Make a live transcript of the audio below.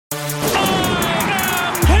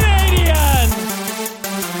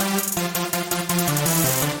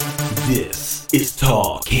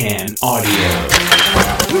Can Audio.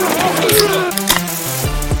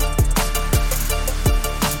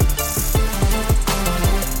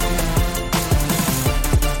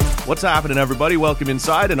 What's happening, everybody? Welcome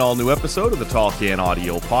inside an all-new episode of the Tall Can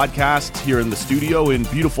Audio podcast here in the studio in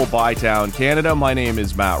beautiful Bytown, Canada. My name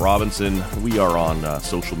is Matt Robinson. We are on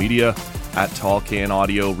social media at Tall Can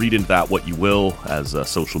Audio. Read into that what you will, as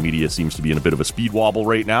social media seems to be in a bit of a speed wobble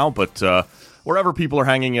right now, but wherever people are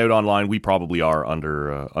hanging out online, we probably are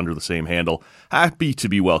under the same handle. Happy to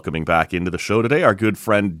be welcoming back into the show today. Our good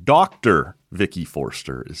friend Dr. Vicky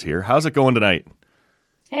Forster is here. How's it going tonight?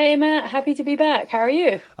 Hey Matt, happy to be back. How are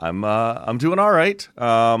you? I'm doing all right.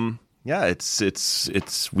 Yeah,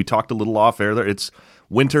 it's we talked a little off air there. It's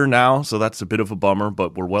winter now, so that's a bit of a bummer,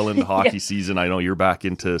 but we're well into hockey season. I know you're back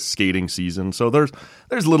into skating season. So there's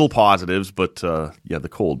little positives, but yeah, the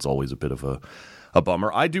cold's always a bit of a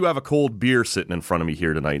bummer. I do have a cold beer sitting in front of me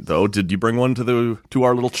here tonight though. Did you bring one to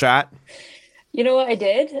our little chat? You know what I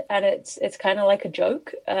did, and it's kind of like a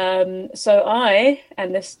joke. Don't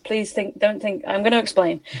think I'm going to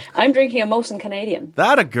explain. I'm drinking a Molson Canadian.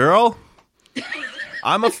 That a girl?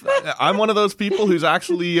 I'm one of those people who's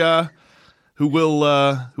actually who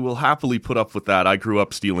will happily put up with that. I grew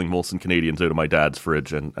up stealing Molson Canadians out of my dad's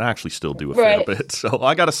fridge, and I actually still do a fair bit. So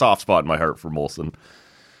I got a soft spot in my heart for Molson.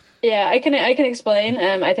 Yeah, I can explain.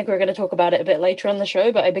 I think we're going to talk about it a bit later on the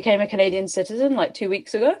show, but I became a Canadian citizen like 2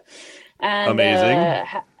 weeks ago. And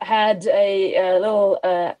had a little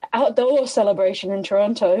outdoor celebration in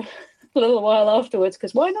Toronto a little while afterwards,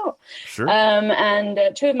 because why not? Sure. And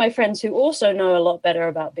two of my friends who also know a lot better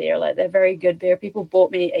about beer, like they're very good beer people,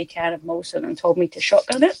 bought me a can of Molson and told me to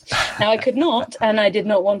shotgun it. Now I could not, and I did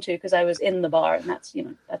not want to because I was in the bar, and that's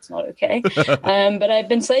not okay. But I've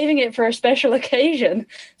been saving it for a special occasion,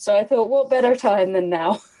 so I thought, what better time than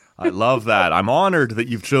now? I love that. I'm honored that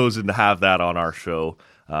you've chosen to have that on our show.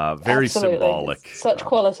 Very Absolutely. Symbolic. It's such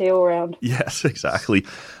quality all around. Yes, exactly.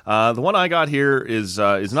 The one I got here is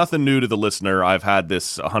nothing new to the listener. I've had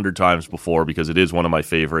this 100 times before because it is one of my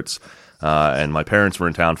favorites. And my parents were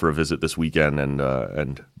in town for a visit this weekend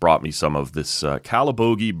and brought me some of this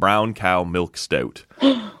Calabogie Brown Cow Milk Stout.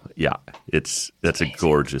 Yeah, that's a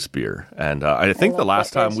gorgeous beer. And I think the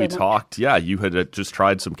last time we talked, you had just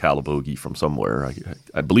tried some Calabogie from somewhere,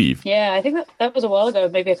 I believe. Yeah, I think that was a while ago,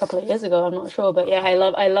 maybe a couple of years ago. I'm not sure, but yeah,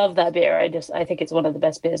 I love that beer. I think it's one of the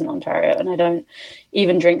best beers in Ontario, and I don't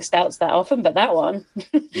even drink stouts that often, but that one,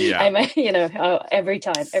 yeah, every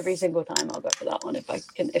single time I'll go for that one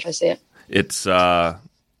if I see it.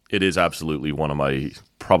 It is absolutely one of my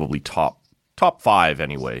probably top five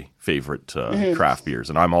anyway favorite craft beers,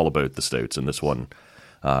 and I'm all about the stouts, and this one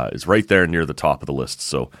is right there near the top of the list.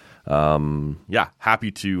 So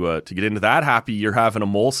happy to get into that. Happy you're having a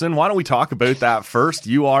Molson. Why don't we talk about that first?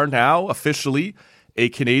 You are now officially a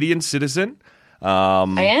Canadian citizen.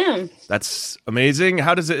 I am. That's amazing.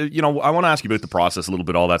 How does it, I want to ask you about the process a little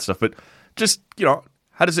bit, all that stuff, but just,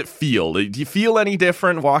 how does it feel? Do you feel any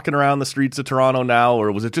different walking around the streets of Toronto now,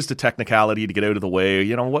 or was it just a technicality to get out of the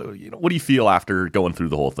way? What do you feel after going through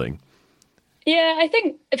the whole thing? Yeah, I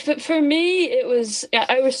think for me, it was,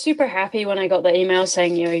 I was super happy when I got the email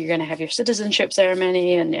saying, you're going to have your citizenship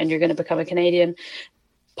ceremony and you're going to become a Canadian.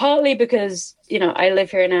 Partly because, I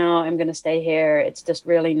live here now, I'm going to stay here. It's just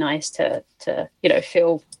really nice to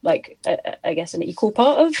feel like, I guess, an equal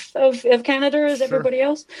part of Canada as everybody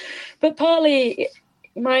else. But partly,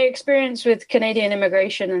 my experience with Canadian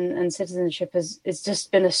immigration and citizenship it's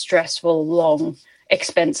just been a stressful, long,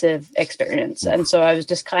 expensive experience. And so I was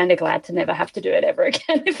just kind of glad to never have to do it ever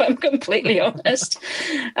again, if I'm completely honest.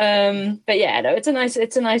 But yeah, no, it's a nice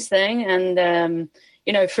thing. And,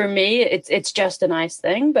 for me, it's just a nice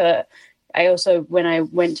thing. But I also, when I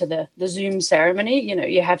went to the Zoom ceremony,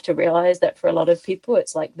 you have to realize that for a lot of people,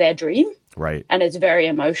 it's like their dream. Right. And it's very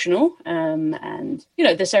emotional. And,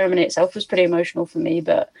 the ceremony itself was pretty emotional for me,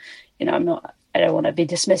 but, I don't want to be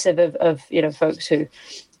dismissive of folks who,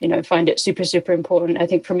 find it super, super important. I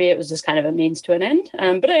think for me, it was just kind of a means to an end.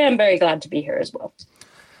 But I am very glad to be here as well.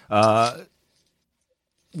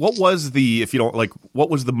 What was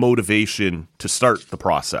the motivation to start the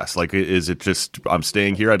process? Like, is it just, I'm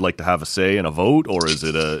staying here, I'd like to have a say and a vote, or is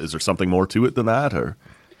there something more to it than that, or?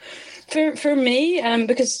 For me,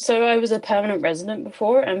 because I was a permanent resident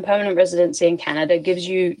before, and permanent residency in Canada gives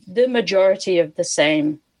you the majority of the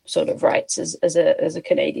same sort of rights as a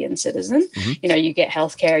Canadian citizen. Mm-hmm. You get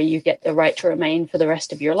healthcare, you get the right to remain for the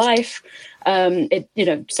rest of your life.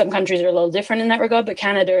 Some countries are a little different in that regard, but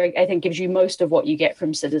Canada, I think, gives you most of what you get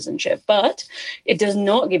from citizenship, but it does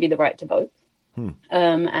not give you the right to vote.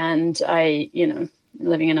 And I,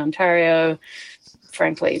 living in Ontario,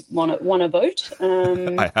 frankly want to vote.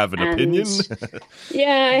 I have an opinion.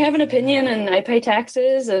 Yeah, I have an opinion, and I pay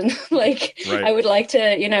taxes, and like Right. I would like to,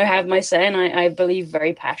 have my say, and I believe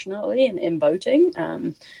very passionately in voting.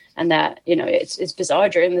 And that, it's bizarre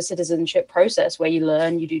during the citizenship process where you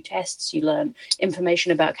learn, you do tests, you learn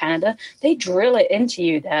information about Canada. They drill it into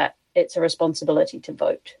you that it's a responsibility to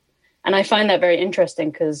vote. And I find that very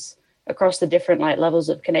interesting because across the different levels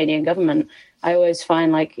of Canadian government, I always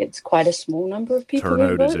find it's quite a small number of people.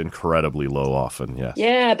 Turnout is incredibly low often. Yes.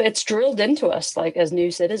 Yeah, but it's drilled into us as new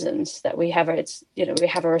citizens that we have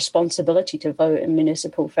a responsibility to vote in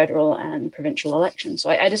municipal, federal, and provincial elections. So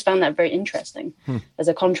I just found that very interesting as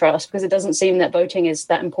a contrast, because it doesn't seem that voting is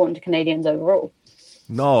that important to Canadians overall.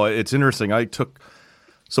 No, it's interesting. I took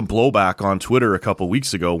some blowback on Twitter a couple of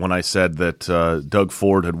weeks ago when I said that Doug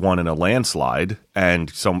Ford had won in a landslide,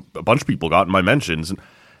 and a bunch of people got in my mentions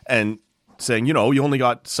and saying, you only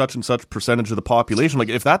got such and such percentage of the population. Like,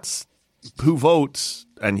 if that's who votes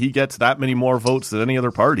and he gets that many more votes than any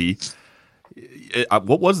other party,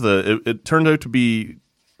 it turned out to be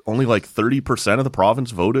only 30% of the province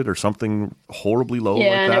voted, or something horribly low like that.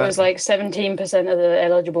 Yeah, and it was 17% of the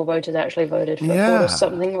eligible voters actually voted for Ford or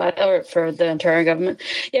something or for the Ontario government.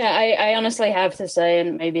 Yeah, I honestly have to say,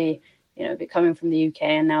 and maybe, coming from the UK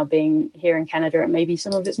and now being here in Canada, and maybe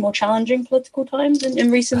some of its more challenging political times in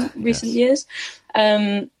recent years,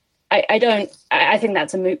 I think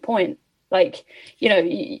that's a moot point.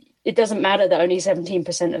 It doesn't matter that only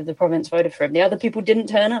 17% of the province voted for him. The other people didn't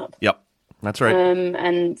turn up. Yep. That's right.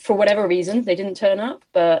 And for whatever reason, they didn't turn up.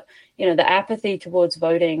 But, the apathy towards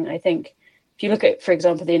voting, I think, if you look at, for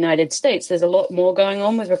example, the United States, there's a lot more going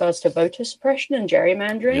on with regards to voter suppression and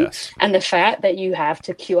gerrymandering. Yes. And the fact that you have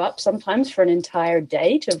to queue up sometimes for an entire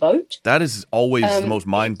day to vote. That is always the most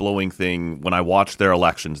mind-blowing thing when I watch their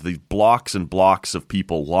elections. These blocks and blocks of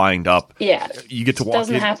people lined up. Yeah. You get to walk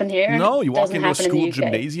Doesn't happen here. No, you walk into a school in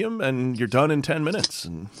gymnasium and you're done in 10 minutes.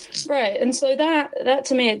 Right. And so that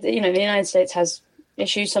to me, the United States has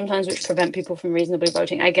issues sometimes which prevent people from reasonably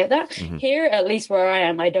voting. I get that. Mm-hmm. Here, at least where I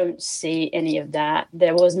am, I don't see any of that.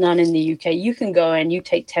 There was none in the UK. You can go and you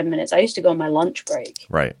take 10 minutes. I used to go on my lunch break.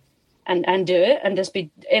 Right. And do it and just be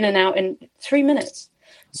in and out in 3 minutes.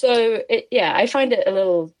 So, I find it a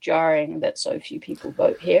little jarring that so few people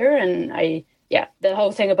vote here. And the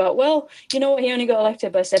whole thing about, he only got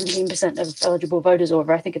elected by 17% of eligible voters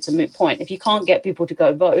over. I think it's a moot point. If you can't get people to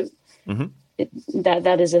go vote, mm-hmm.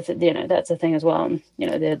 That is that's a thing as well. And,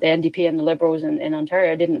 the NDP and the Liberals in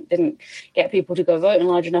Ontario didn't get people to go vote in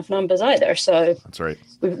large enough numbers either. So that's right.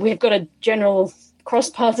 We've got a general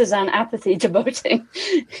cross-partisan apathy to voting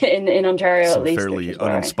in Ontario, at least. Fairly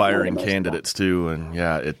uninspiring candidates too, and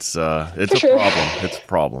it's a sure. problem. It's a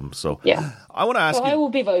problem. So yeah, I want to ask you. I will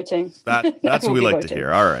be voting. That's what we like to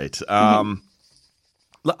hear. All right. I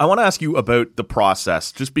want to ask you about the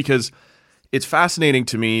process, just because it's fascinating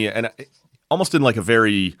to me, and almost in a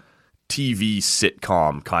very TV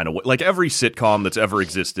sitcom kind of way. Like, every sitcom that's ever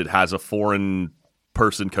existed has a foreign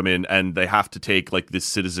person come in and they have to take this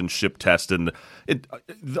citizenship test, and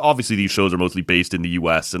obviously these shows are mostly based in the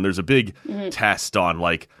US, and there's a big test on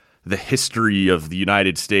the history of the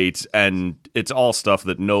United States, and it's all stuff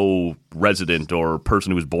that no resident or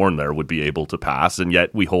person who was born there would be able to pass, and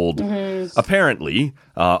yet we hold apparently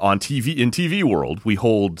in TV world we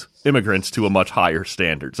hold immigrants to a much higher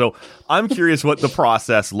standard. So I'm curious what the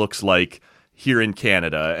process looks like here in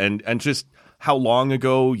Canada, and just how long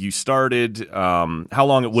ago you started, how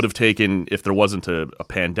long it would have taken if there wasn't a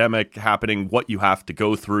pandemic happening, what you have to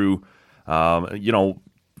go through,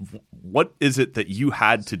 what is it that you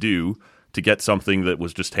had to do to get something that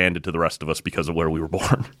was just handed to the rest of us because of where we were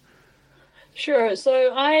born? Sure.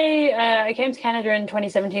 So I came to Canada in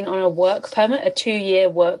 2017 on a work permit, a 2-year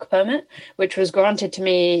work permit, which was granted to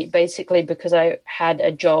me basically because I had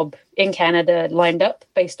a job in Canada lined up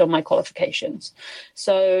based on my qualifications.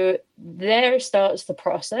 So there starts the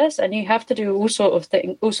process, and you have to do all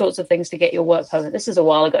sorts of things to get your work permit. This is a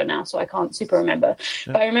while ago now, so I can't super remember.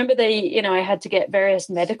 Yeah. But I remember I had to get various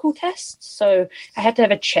medical tests. So I had to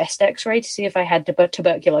have a chest X-ray to see if I had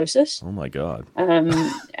tuberculosis. Oh my God. And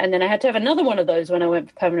then I had to have another one of those when I went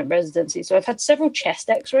for permanent residency. So I've had several chest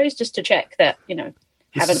X-rays just to check that,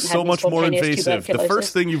 This is so much more invasive. The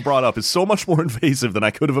first thing you brought up is so much more invasive than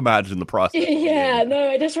I could have imagined the process. Yeah, no,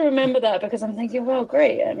 I just remember that because I'm thinking, well,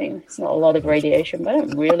 great. I mean, it's not a lot of radiation, but I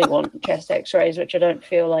don't really want chest X-rays, which I don't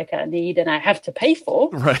feel like I need and I have to pay for.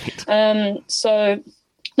 Right. So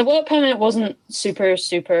the work permit wasn't super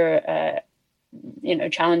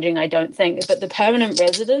challenging, I don't think. But the permanent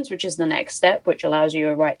residence, which is the next step, which allows you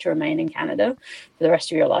a right to remain in Canada for the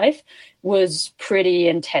rest of your life, was pretty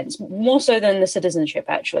intense, more so than the citizenship,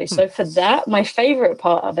 actually. So for that, my favorite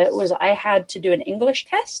part of it was I had to do an English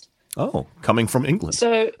test. Oh, coming from England.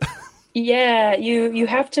 So, yeah, you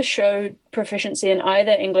have to show proficiency in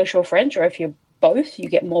either English or French, or if you're both, you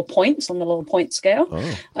get more points on the little point scale.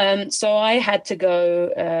 Oh. So I had to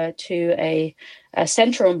go to a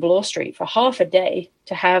centre on Bloor Street for half a day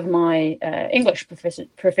to have my English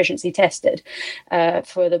proficiency tested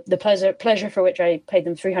for the pleasure for which I paid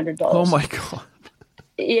them $300. Oh my God.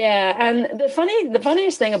 Yeah, and the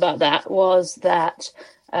funniest thing about that was that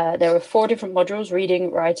there were 4 different modules: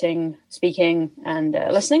 reading, writing, speaking, and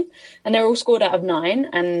listening. And they're all scored out of 9.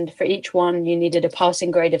 And for each one, you needed a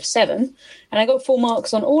passing grade of 7. And I got full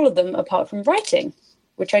marks on all of them apart from writing,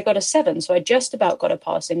 which I got a 7. So I just about got a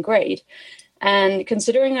passing grade. And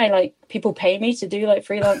considering people pay me to do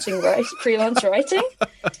freelance writing,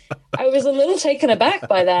 I was a little taken aback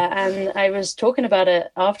by that. And I was talking about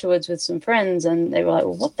it afterwards with some friends, and they were like,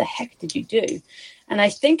 well, what the heck did you do? And I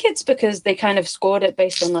think it's because they kind of scored it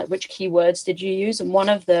based on which keywords did you use. And one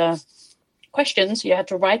of the questions, you had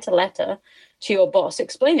to write a letter to your boss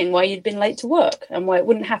explaining why you'd been late to work and why it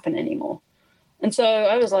wouldn't happen anymore. And so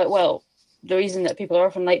I was like, well, the reason that people are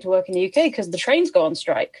often late to work in the UK because the trains go on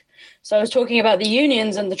strike. So I was talking about the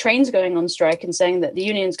unions and the trains going on strike and saying that the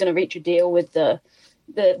union's going to reach a deal with the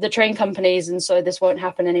train companies, and so this won't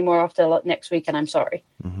happen anymore after next week, and I'm sorry.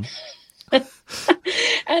 Mm-hmm.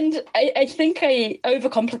 And I think I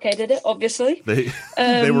overcomplicated it, obviously.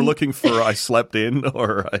 They were looking for I slept in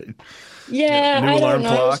or new alarm I don't know.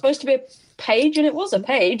 clock. It was supposed to be a page, and it was a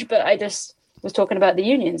page, but I just was talking about the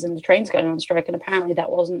unions and the trains going on strike, and apparently that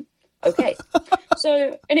wasn't okay.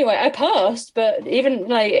 So anyway, I passed, but even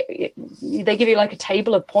they give you a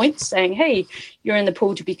table of points saying, hey, you're in the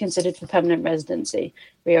pool to be considered for permanent residency.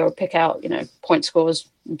 We will pick out, point scores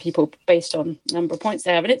and people based on the number of points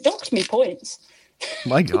they have. And it docked me points.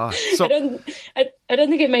 My God. So I don't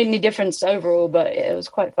think it made any difference overall, but it was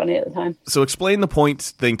quite funny at the time. So explain the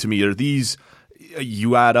points thing to me. Are these,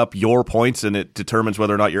 you add up your points and it determines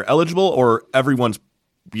whether or not you're eligible, or everyone's,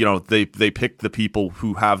 they pick the people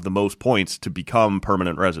who have the most points to become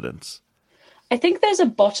permanent residents? I think there's a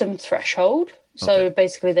bottom threshold. So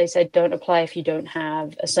basically they said don't apply if you don't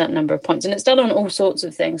have a certain number of points. And it's done on all sorts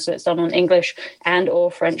of things. So it's done on English and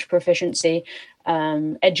or French proficiency,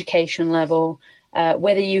 education level,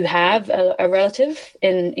 whether you have a relative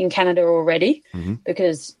in Canada already,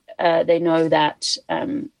 because they know that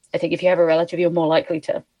I think if you have a relative, you're more likely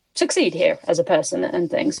to succeed here as a person and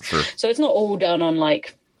things. Sure. So it's not all done on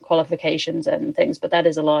qualifications and things, but that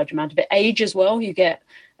is a large amount of it. Age as well, you get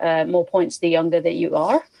more points the younger that you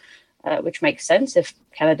are. Which makes sense if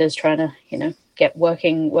Canada's trying to, get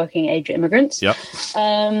working age immigrants. Yep.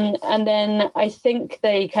 And then I think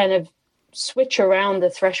they kind of switch around the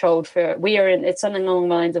threshold for it's something along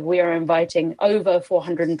the lines of we are inviting over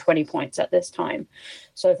 420 points at this time.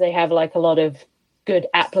 So if they have a lot of good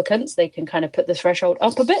applicants, they can kind of put the threshold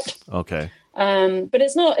up a bit. Okay. But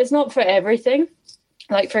it's not for everything.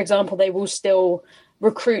 For example, they will still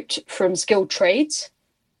recruit from skilled trades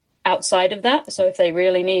outside of that. So if they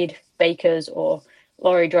really need bakers or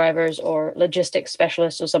lorry drivers or logistics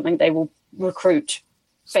specialists or something, they will recruit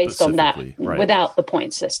based on that without the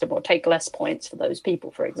point system, or take less points for those people,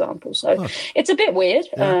 for example. So it's a bit weird.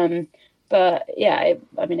 Yeah. But yeah,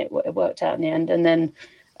 it worked out in the end. And then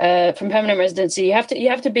from permanent residency, you have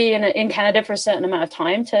to be in Canada for a certain amount of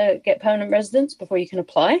time to get permanent residence before you can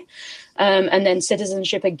apply. And then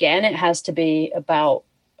citizenship, again, it has to be about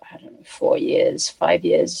 4 years, 5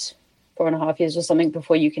 years, 4.5 years or something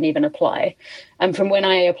before you can even apply. And from when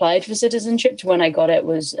I applied for citizenship to when I got it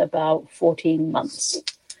was about 14 months,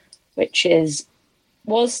 which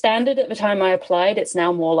was standard at the time I applied. It's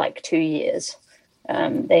now more like 2 years.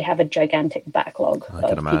 They have a gigantic backlog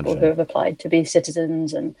of people who have applied to be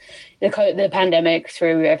citizens, and the pandemic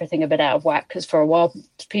threw everything a bit out of whack because for a while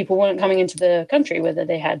people weren't coming into the country whether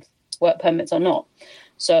they had work permits or not.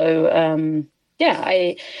 So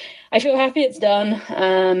I feel happy it's done.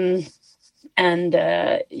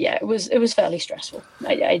 It was fairly stressful.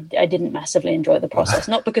 I didn't massively enjoy the process,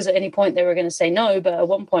 not because at any point they were going to say no, but at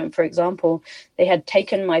one point, for example, they had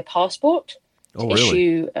taken my passport to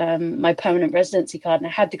issue my permanent residency card, and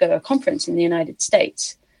I had to go to a conference in the United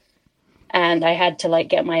States. And I had to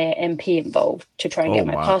get my MP involved to try and get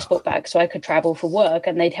my passport back so I could travel for work.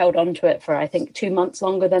 And they'd held on to it for, I think, 2 months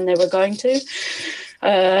longer than they were going to.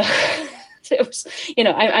 It was,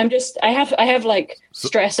 I have like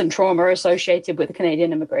stress and trauma associated with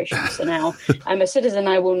Canadian immigration. So now I'm a citizen.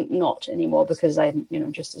 I will not anymore because I'm,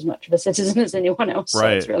 just as much of a citizen as anyone else. So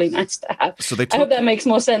it's really nice to have. So I hope that makes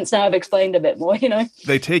more sense now. I've explained a bit more,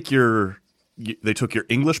 They took your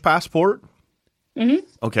English passport? Mm-hmm.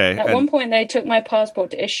 Okay. At one point, they took my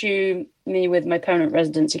passport to issue me with my permanent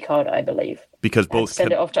residency card, I believe. Because both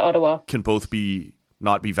send it off to Ottawa. Can both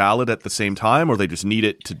not be valid at the same time, or they just need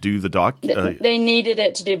it to do the They needed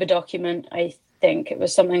it to do the document, I think. It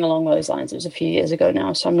was something along those lines. It was a few years ago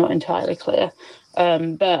now, so I'm not entirely clear.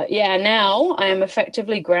 But yeah, now I am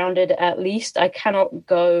effectively grounded. At least I cannot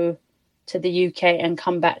go to the UK and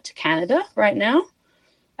come back to Canada right now.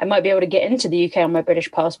 I might be able to get into the UK on my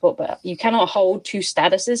British passport, but you cannot hold two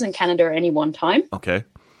statuses in Canada at any one time. Okay.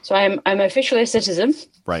 So I'm officially a citizen.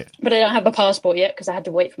 Right. But I don't have a passport yet because I had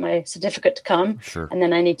to wait for my certificate to come. Sure. And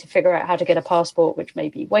then I need to figure out how to get a passport, which may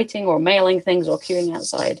be waiting or mailing things or queuing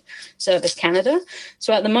outside Service Canada.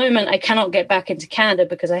 So at the moment, I cannot get back into Canada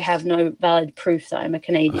because I have no valid proof that I'm a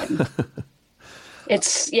Canadian.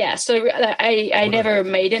 So I never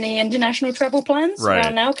made any international travel plans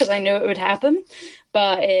around now because I knew it would happen.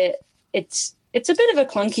 But it's a bit of a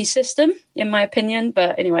clunky system, in my opinion.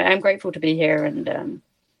 But anyway, I'm grateful to be here, and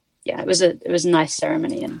it was a nice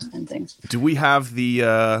ceremony and things. Do we have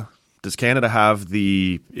does Canada have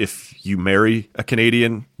the if you marry a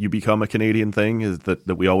Canadian, you become a Canadian thing? Is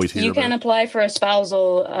that we always hear? You can apply for a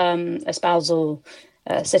spousal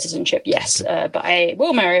citizenship, yes. But I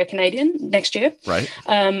will marry a Canadian next year. Right.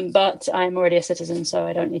 But I'm already a citizen, so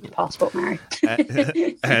I don't need to passport marry.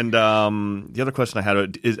 And the other question I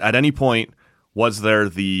had is: at any point was there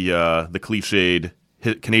the cliched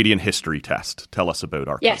Canadian history test? Tell us about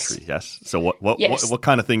our country. Yes. So what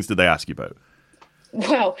kind of things did they ask you about?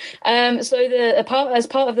 Well, so as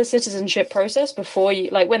part of the citizenship process, before you,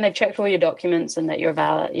 like when they've checked all your documents and that you're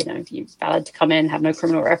valid, you're valid to come in, have no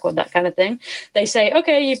criminal record, that kind of thing, they say,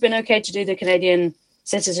 okay, you've been okay to do the Canadian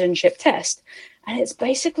citizenship test. And it's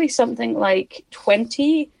basically something like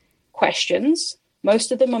 20 questions.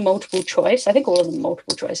 Most of them are multiple choice. I think all of them are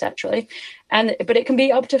multiple choice, actually. But it can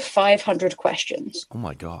be up to 500 questions. Oh,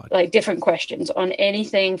 my God. Like different questions on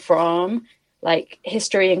anything from like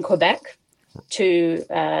history in Quebec to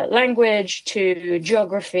language, to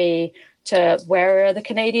geography, to where are the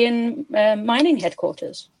Canadian mining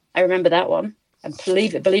headquarters. I remember that one. I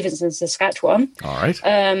believe it's in Saskatchewan. All right.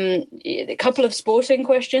 A couple of sporting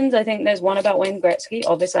questions. I think there's one about Wayne Gretzky.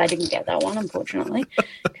 Obviously, I didn't get that one, unfortunately,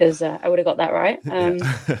 because I would have got that right.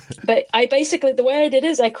 But I basically, the way I did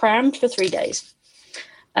is I crammed for 3 days.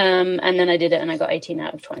 And then I did it and I got 18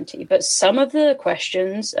 out of 20. But some of the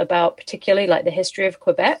questions about particularly like the history of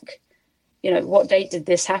Quebec, what date did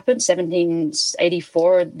this happen?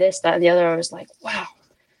 1784, this, that, and the other. I was like, wow,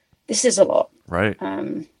 this is a lot. Right.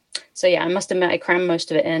 So, yeah, I must admit I crammed most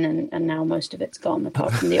of it in and now most of it's gone,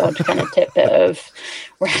 apart from the odd kind of tidbit of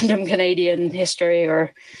random Canadian history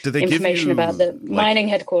or information about the mining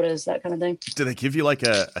headquarters, that kind of thing. Do they give you like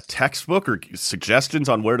a textbook or suggestions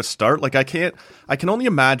on where to start? Like I can only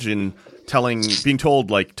imagine being told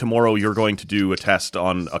like tomorrow you're going to do a test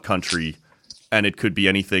on a country. And it could be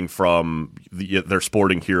anything from their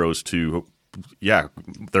sporting heroes to,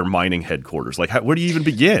 their mining headquarters. Like, where do you even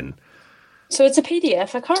begin? So it's a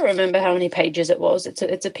PDF. I can't remember how many pages it was. It's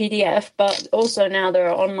a PDF, but also now there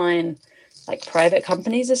are online, like private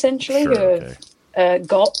companies essentially who have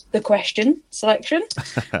got the question selection,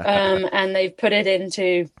 and they've put it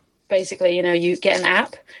into basically, you get an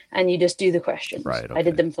app and you just do the questions. Right. Okay. I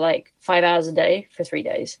did them for like 5 hours a day for 3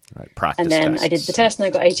 days. Right. Practice and then tests. I did the test and I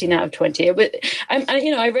got 18 out of 20. But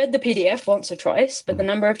I read the PDF once or twice, but the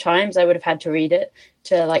number of times I would have had to read it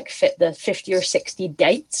to like fit the 50 or 60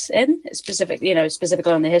 dates in specifically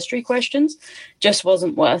on the history questions just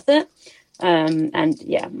wasn't worth it.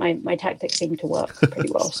 My tactics seemed to work pretty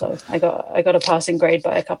well. So I got a passing grade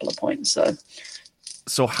by a couple of points.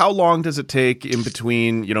 So how long does it take in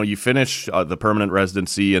between, you finish the permanent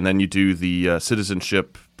residency and then you do the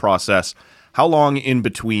citizenship process? How long in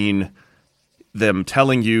between them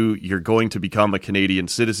telling you you're going to become a Canadian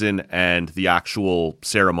citizen and the actual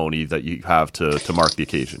ceremony that you have to mark the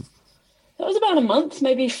occasion? It was about a month,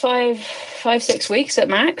 maybe 5-6 weeks at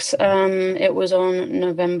max. It was on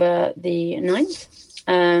November the 9th.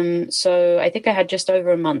 So I think I had just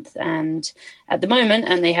over a month, and at the moment,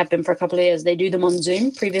 and they have been for a couple of years, they do them on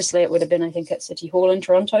Zoom. Previously, it would have been, I think, at City Hall in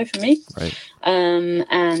Toronto for me. Right.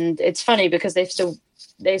 And it's funny because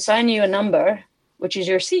they assign you a number, which is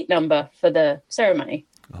your seat number for the ceremony.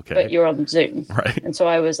 Okay. But you're on Zoom. Right. And so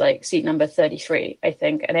I was like seat number 33, I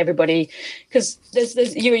think. And everybody, because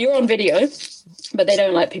you're on video but they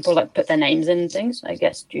don't let people like put their names in and things, I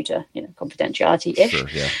guess, due to, confidentiality ish. Sure,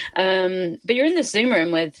 yeah. But you're in the Zoom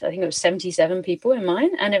room with, I think it was 77 people in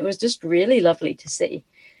mine, and it was just really lovely to see.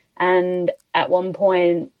 And at one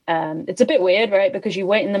point, it's a bit weird, right? Because you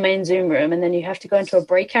wait in the main Zoom room and then you have to go into a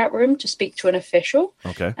breakout room to speak to an official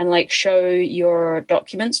and like show your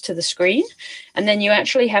documents to the screen. And then you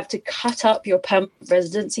actually have to cut up your permanent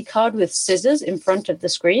residency card with scissors in front of the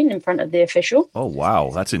screen, in front of the official. Oh, wow.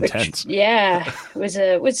 That's intense.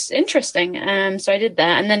 It was interesting. So I did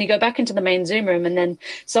that. And then you go back into the main Zoom room and then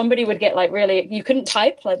somebody would get like you couldn't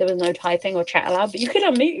type, like there was no typing or chat allowed, but you could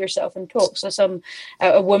unmute yourself and talk. So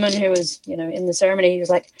a woman who was, in the ceremony was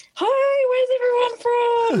like, "Hi, where's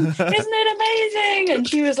everyone from? Isn't it amazing?" And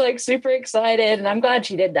she was like super excited. And I'm glad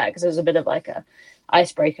she did that because it was a bit of like a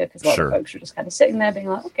icebreaker because a lot of folks were just kind of sitting there being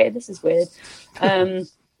like, okay, this is weird. And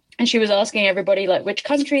she was asking everybody like which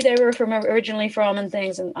country they were originally from and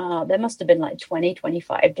things. And there must have been like 20,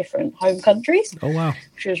 25 different home countries. Oh, wow.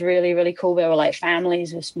 Which was really, really cool. There were like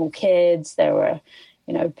families with small kids. There were,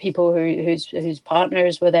 people whose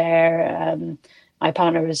partners were there. My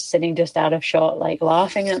partner was sitting just out of shot, like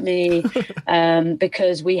laughing at me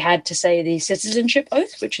because we had to say the citizenship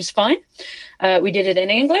oath, which is fine. We did it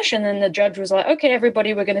in English. And then the judge was like, okay,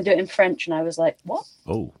 everybody, we're going to do it in French. And I was like, what?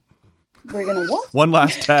 Oh. We're going to what? One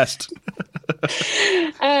last test.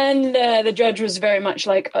 And the judge was very much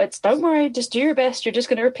like, don't worry, just do your best. You're just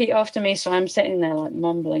going to repeat after me. So I'm sitting there like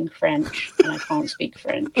mumbling French and I can't speak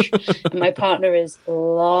French. And my partner is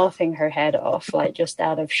laughing her head off, like just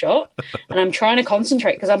out of shot. And I'm trying to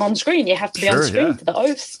concentrate because I'm on screen. You have to be on screen for the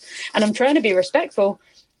oath. And I'm trying to be respectful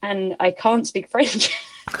and I can't speak French.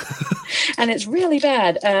 And it's really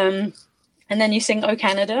bad. And then you sing "Oh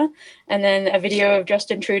Canada," and then a video of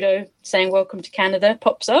Justin Trudeau saying "Welcome to Canada"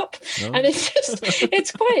 pops up, and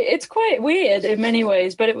it's quite weird in many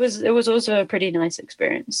ways, but it was also a pretty nice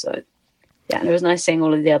experience. So yeah, and it was nice seeing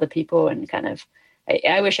all of the other people and kind of.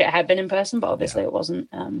 I wish it had been in person, but obviously it wasn't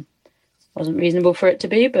reasonable for it to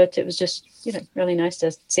be. But it was just really nice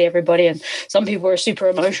to see everybody, and some people were super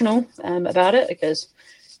emotional about it because.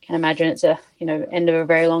 I imagine it's a end of a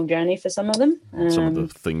very long journey for some of them. Some of the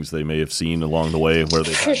things they may have seen along the way where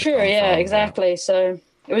they for sure, yeah, exactly. So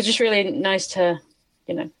it was just really nice to,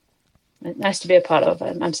 nice to be a part of.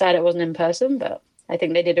 I'm sad it wasn't in person, but I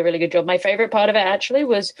think they did a really good job. My favorite part of it actually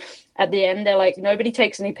was at the end. They're like, nobody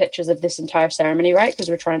takes any pictures of this entire ceremony, right? Because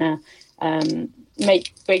we're trying to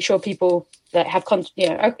make sure people that have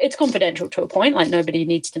it's confidential to a point, like nobody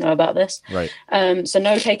needs to know about this, right? So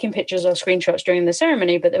no taking pictures or screenshots during the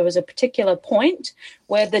ceremony, but there was a particular point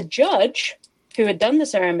where the judge who had done the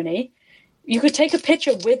ceremony, you could take a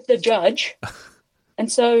picture with the judge.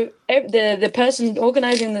 And so the person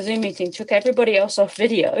organizing the Zoom meeting took everybody else off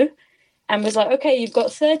video and was like, okay, you've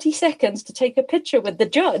got 30 seconds to take a picture with the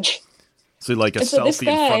judge. So like a selfie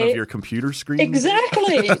in front of your computer screen?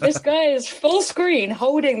 Exactly. This guy is full screen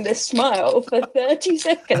holding this smile for 30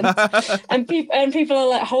 seconds. And people are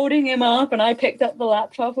like holding him up. And I picked up the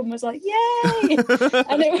laptop and was like, yay.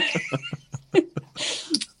 And it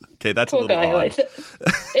was... Okay, that's poor a little odd.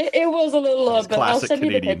 It was a little odd, but I'll send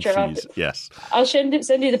Canadian you the picture after. Yes. I'll send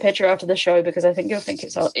you the picture after the show because I think you'll think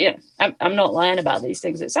it's all... Yeah, I'm not lying about these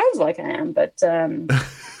things. It sounds like I am, but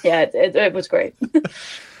yeah, it was great.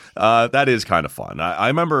 That is kind of fun. I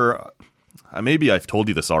remember, maybe I've told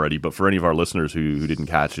you this already, but for any of our listeners who didn't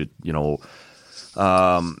catch it,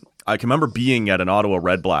 I can remember being at an Ottawa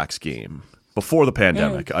Red Blacks game before the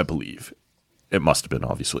pandemic, I believe. It must have been,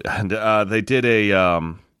 obviously. And they did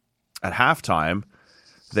at halftime,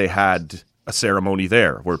 they had a ceremony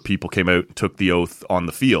there where people came out and took the oath on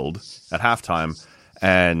the field at halftime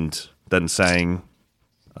and then sang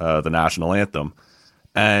the national anthem.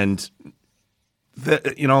 And...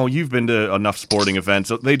 you've been to enough sporting events.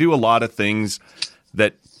 So they do a lot of things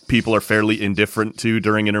that people are fairly indifferent to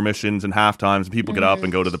during intermissions and half times. People get up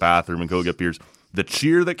and go to the bathroom and go get beers. The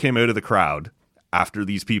cheer that came out of the crowd after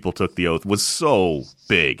these people took the oath was so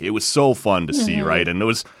big. It was so fun to see, right? And it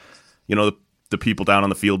was, the people down on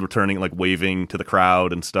the field returning, like waving to the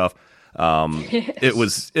crowd and stuff. It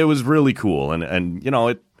was really cool. And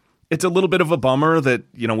it's a little bit of a bummer that,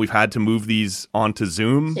 we've had to move these onto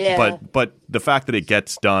Zoom, but the fact that it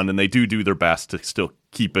gets done and they do their best to still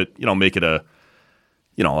keep it, make it a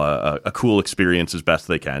cool experience as best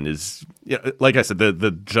they can is, like I said,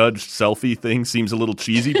 the judge selfie thing seems a little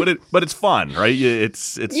cheesy, but it's fun, right?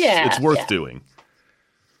 It's worth doing.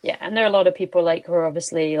 Yeah. And there are a lot of people who are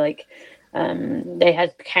obviously They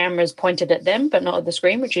had cameras pointed at them, but not at the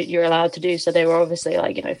screen, which you're allowed to do. So they were obviously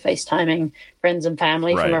like, FaceTiming friends and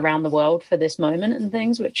family from around the world for this moment and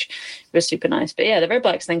things, which was super nice. But yeah, the Red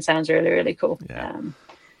Blacks thing sounds really, really cool. Yeah.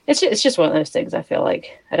 It's just one of those things. I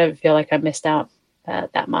don't feel like I missed out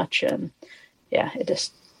that much. And yeah, it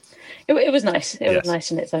was nice. It was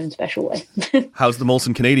nice in its own special way. How's the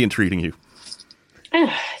Molson Canadian treating you? It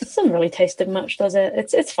doesn't really taste of much, does it?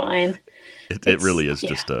 It's fine. It really is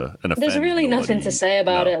just an offense. There's really nothing to say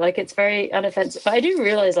about it. Like, it's very unoffensive. But I do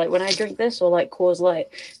realize, like, when I drink this or like Coors Light,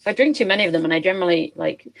 if I drink too many of them, and I generally,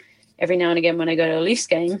 like, every now and again when I go to a Leafs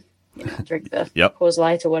game, drink the Coors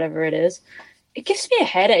Light or whatever it is, it gives me a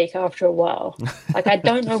headache after a while. Like, I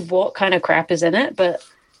don't know what kind of crap is in it, but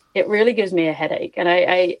it really gives me a headache. And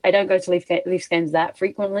I don't go to Leafs games that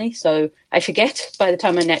frequently, so I forget by the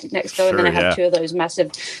time I next go. And then I have two of those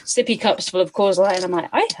massive sippy cups full of Coors Light, and I'm like,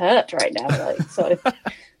 I hurt right now. Like, so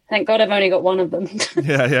thank God I've only got one of them.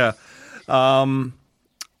 Yeah. You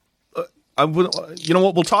know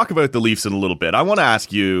what? We'll talk about the Leafs in a little bit. I want to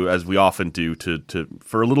ask you, as we often do,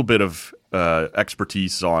 for a little bit of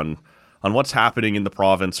expertise on what's happening in the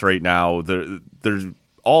province right now. There's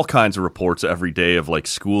all kinds of reports every day of like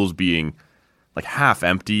schools being like half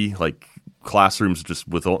empty, like classrooms just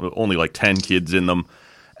with only like 10 kids in them.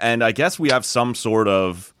 And I guess we have some sort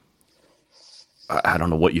of, I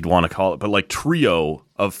don't know what you'd want to call it, but like trio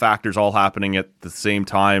of factors all happening at the same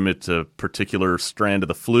time. It's a particular strand of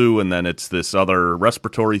the flu, and then it's this other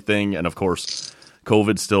respiratory thing. And of course,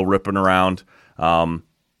 COVID's still ripping around.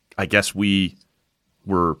 I guess we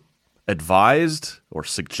were advised or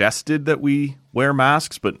suggested that we wear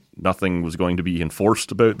masks, but nothing was going to be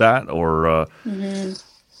enforced about that. Or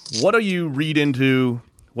what do you read into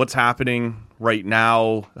what's happening right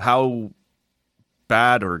now? How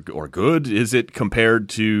bad or good is it compared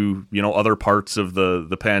to other parts of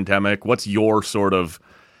the pandemic? What's your sort of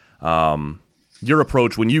your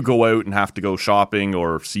approach when you go out and have to go shopping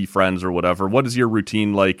or see friends or whatever? What is your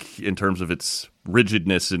routine like in terms of its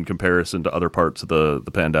rigidness in comparison to other parts of the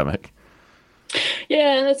pandemic?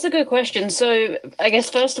 Yeah, that's a good question. So I guess,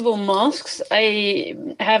 first of all, masks. I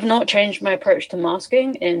have not changed my approach to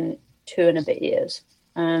masking in 2 and a bit years.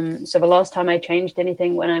 So the last time I changed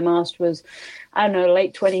anything when I masked was, I don't know,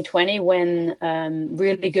 late 2020, when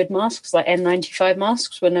really good masks, like N95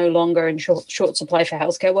 masks, were no longer in short supply for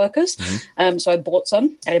healthcare workers. So I bought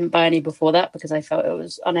some. I didn't buy any before that because I felt it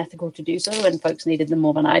was unethical to do so when folks needed them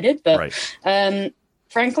more than I did. But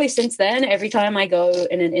frankly, since then, every time I go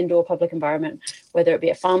in an indoor public environment, whether it be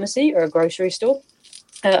a pharmacy or a grocery store,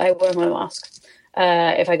 I wear my mask.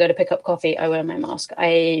 If I go to pick up coffee, I wear my mask.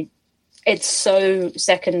 It's so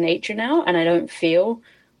second nature now, and I don't feel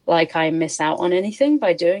like I miss out on anything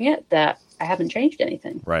by doing it, that I haven't changed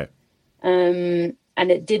anything. Right. And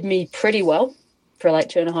it did me pretty well for like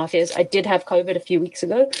 2.5 years. I did have COVID a few weeks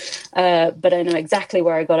ago, but I know exactly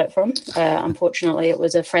where I got it from. Unfortunately, it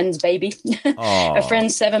was a friend's baby, a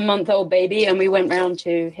friend's 7-month-old baby, and we went round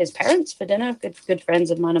to his parents for dinner, good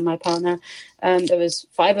friends of mine and my partner. There was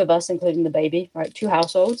 5 of us, including the baby, right, 2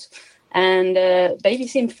 households, and baby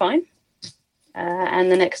seemed fine. And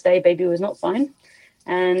the next day, baby was not fine.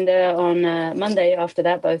 And on Monday after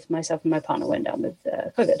that, both myself and my partner went down with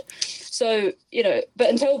COVID. So, but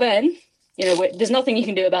until then, there's nothing you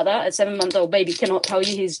can do about that. A 7-month-old baby cannot tell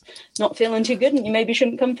you he's not feeling too good and you maybe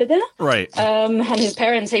shouldn't come for dinner. Right. And his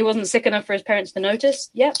parents, he wasn't sick enough for his parents to notice.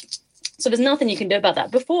 Yep. So there's nothing you can do about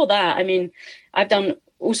that. Before that, I mean, I've done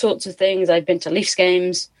all sorts of things. I've been to Leafs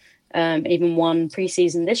games, even one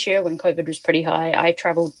preseason this year when COVID was pretty high. I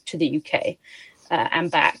traveled to the UK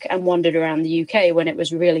and back and wandered around the UK when it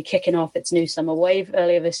was really kicking off its new summer wave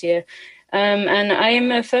earlier this year. And I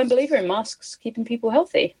am a firm believer in masks keeping people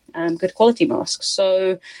healthy, good quality masks.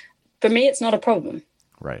 So for me, it's not a problem.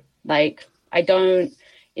 Right. Like, I don't,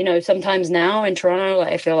 sometimes now in Toronto,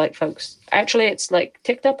 like, I feel like folks, actually it's like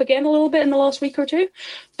ticked up again a little bit in the last week or two,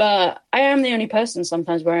 but I am the only person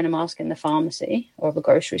sometimes wearing a mask in the pharmacy or the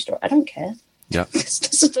grocery store. I don't care. Yeah.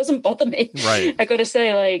 It doesn't bother me. Right. I got to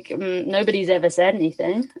say, like, nobody's ever said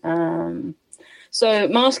anything. So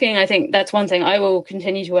masking, I think that's one thing. I will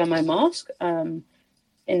continue to wear my mask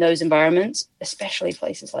in those environments, especially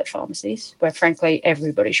places like pharmacies, where frankly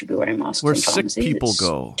everybody should be wearing masks. Where in sick pharmacies. people it's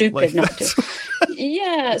go. Stupid not to.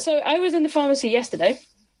 Yeah. So I was in the pharmacy yesterday.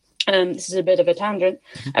 This is a bit of a tangent.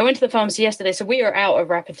 I went to the pharmacy yesterday. So we are out of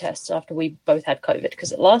rapid tests after we both had COVID,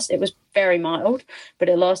 because it was very mild, but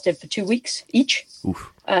it lasted for 2 weeks each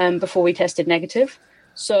before we tested negative.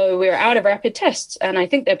 So we're out of rapid tests, and I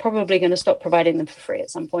think they're probably going to stop providing them for free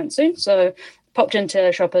at some point soon. So popped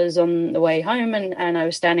into Shoppers on the way home, and I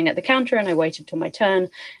was standing at the counter, and I waited till my turn,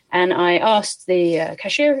 and I asked the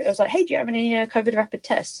cashier, I was like, hey, do you have any COVID rapid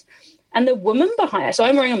tests? And the woman behind, so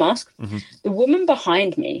I'm wearing a mask, the woman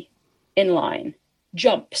behind me in line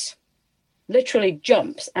literally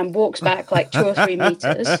jumps and walks back like 2 or 3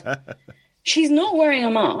 meters. She's not wearing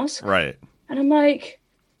a mask. Right. And I'm like,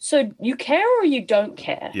 so you care or you don't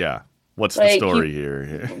care? Yeah. What's the story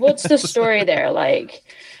here? What's the story there? Like,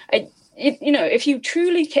 if you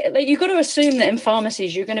truly care, like, you've got to assume that in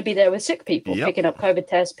pharmacies, you're going to be there with sick people, picking up COVID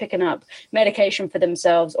tests, picking up medication for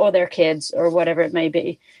themselves or their kids or whatever it may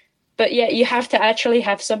be. But yeah, you have to actually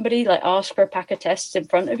have somebody like ask for a pack of tests in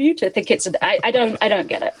front of you to think it's. I don't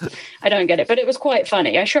get it. I don't get it. But it was quite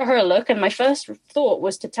funny. I shot her a look, and my first thought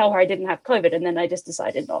was to tell her I didn't have COVID, and then I just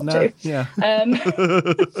decided not to. Yeah.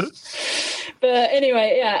 But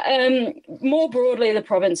anyway, yeah. More broadly, the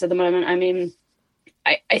province at the moment. I mean,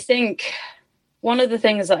 I think one of the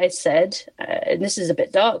things that I said, and this is a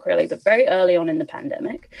bit dark, really, but very early on in the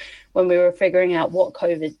pandemic, when we were figuring out what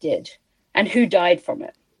COVID did and who died from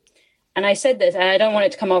it. And I said this, and I don't want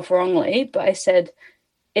it to come off wrongly, but I said,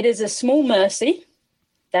 it is a small mercy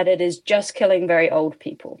that it is just killing very old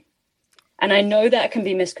people. And I know that can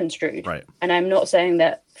be misconstrued. Right. And I'm not saying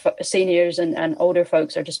that seniors and older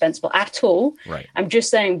folks are dispensable at all. Right. I'm just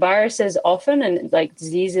saying viruses often, and like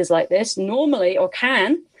diseases like this, normally or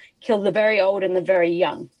can kill the very old and the very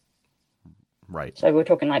young. Right. So we're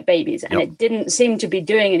talking like babies. And it didn't seem to be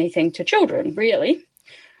doing anything to children, really.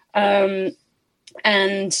 And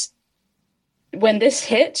when this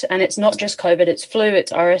hit, and it's not just COVID, it's flu,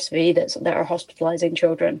 it's RSV that are hospitalizing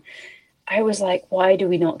children, I was like, why do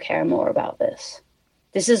we not care more about this?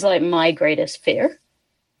 This is like my greatest fear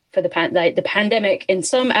for the pandemic in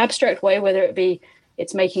some abstract way, whether it be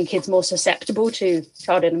it's making kids more susceptible to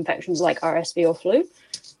childhood infections like RSV or flu.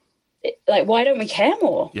 Like, why don't we care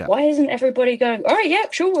more? Yeah. Why isn't everybody going, all right, yeah,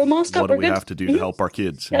 sure, we'll mask up. What do we have to do to help our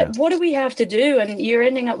kids? Yeah. What do we have to do? And you're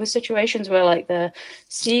ending up with situations where like the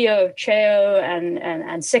CEO of CHEO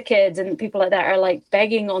and Sick Kids and people like that are like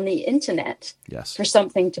begging on the internet for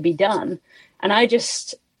something to be done. And I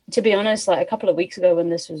just, to be honest, like a couple of weeks ago when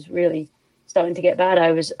this was really starting to get bad,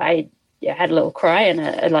 I had a little cry and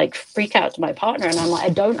a like freak out to my partner. And I'm like, I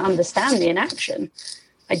don't understand the inaction.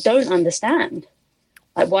 I don't understand.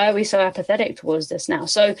 Like, why are we so apathetic towards this now?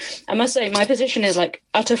 So I must say my position is like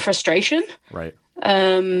utter frustration. Right.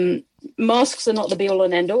 Masks are not the be all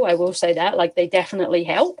and end all. I will say that, like, they definitely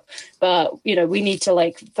help, but we need to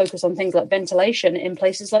like focus on things like ventilation in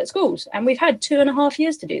places like schools. And we've had 2.5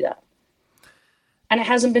 years to do that. And it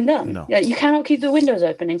hasn't been done. No. You cannot keep the windows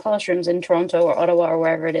open in classrooms in Toronto or Ottawa or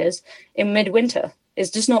wherever it is in midwinter. It's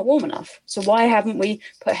just not warm enough. So why haven't we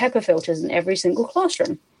put HEPA filters in every single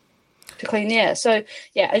classroom to clean the air? So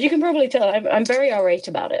yeah, as you can probably tell, I'm very irate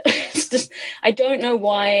about it. It's just, I don't know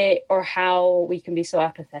why or how we can be so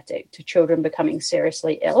apathetic to children becoming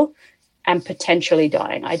seriously ill and potentially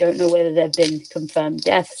dying. I don't know whether there have been confirmed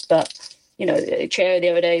deaths, but Chair the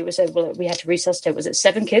other day said, well, we had to resuscitate, was it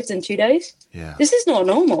 7 kids in 2 days? Yeah. This is not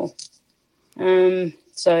normal.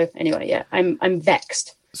 So anyway, yeah, I'm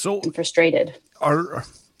vexed. So and frustrated.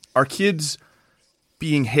 Are kids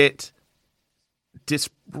being hit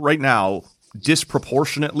right now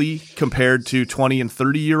disproportionately compared to 20 and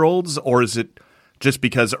 30-year-olds, or is it just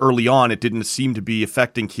because early on it didn't seem to be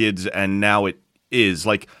affecting kids and now it is?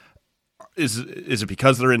 Like, is it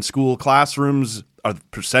because they're in school classrooms? Are the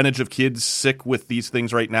percentage of kids sick with these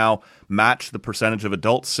things right now match the percentage of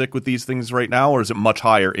adults sick with these things right now, or is it much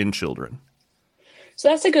higher in children? So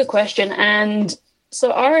that's a good question. And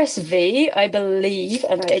so RSV, I believe,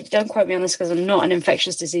 and I don't quote me on this because I'm not an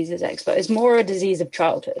infectious diseases expert, is more a disease of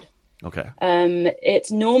childhood. Okay.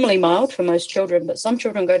 It's normally mild for most children, but some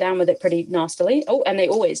children go down with it pretty nastily. Oh, and they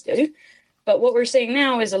always do. But what we're seeing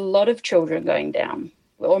now is a lot of children going down,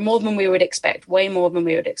 or more than we would expect, way more than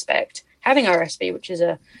we would expect, having RSV, which is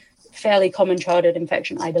a fairly common childhood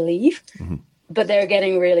infection, I believe. Mm-hmm. But they're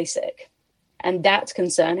getting really sick. And that's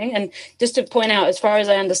concerning. And just to point out, as far as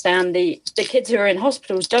I understand, the kids who are in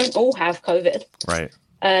hospitals don't all have COVID. Right.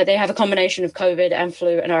 They have a combination of COVID and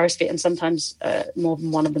flu and RSV, and sometimes more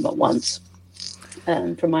than one of them at once,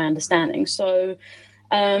 from my understanding. So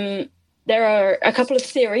there are a couple of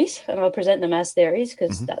theories, and I'll present them as theories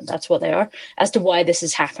because that's what they are, as to why this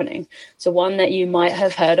is happening. So one that you might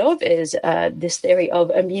have heard of is this theory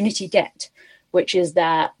of immunity debt, which is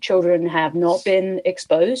that children have not been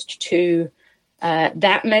exposed to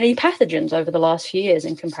that many pathogens over the last few years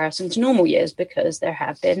in comparison to normal years because there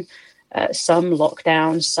have been some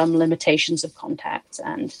lockdowns, some limitations of contact,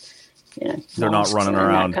 and they're not running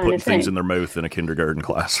around putting things in their mouth in a kindergarten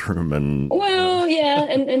classroom. And well, yeah,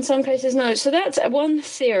 and in some cases, no. So that's one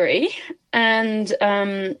theory, and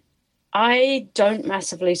I don't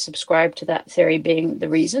massively subscribe to that theory being the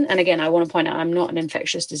reason. And again, I want to point out I'm not an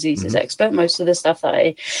infectious diseases expert. Most of the stuff that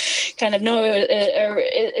I kind of know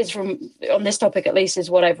is from, on this topic at least, is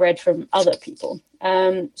what I've read from other people.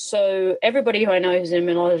 So everybody who I know who's an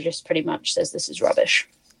immunologist pretty much says this is rubbish.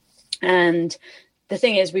 And the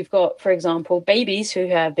thing is, we've got, for example, babies who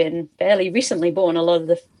have been fairly recently born. A lot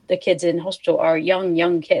of the kids in hospital are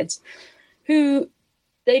young kids who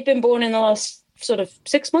they've been born in the last sort of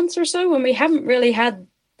 6 months or so, when we haven't really had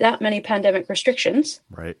that many pandemic restrictions.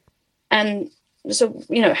 Right. And so,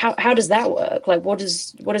 how does that work? Like, what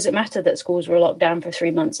does it matter that schools were locked down for 3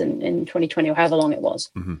 months in 2020 or however long it was?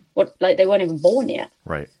 They weren't even born yet.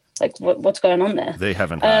 Right. Like, what's going on there? They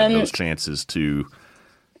haven't had those chances taken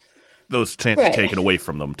away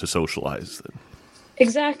from them to socialize.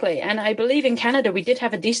 Exactly. And I believe in Canada, we did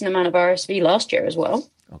have a decent amount of RSV last year as well.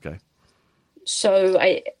 Okay. So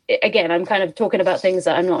I'm kind of talking about things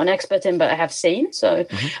that I'm not an expert in, but I have seen. So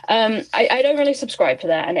I don't really subscribe to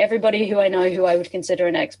that. And everybody who I know who I would consider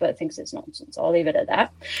an expert thinks it's nonsense. I'll leave it at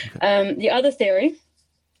that. Okay. The other theory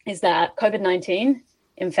is that COVID-19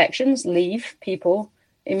 infections leave people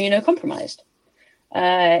immunocompromised.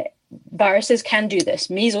 Viruses can do this.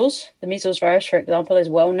 The measles virus, for example, is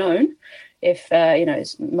well known. If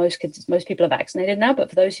most people are vaccinated now, but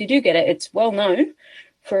for those who do get it, it's well known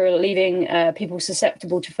for leaving people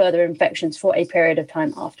susceptible to further infections for a period of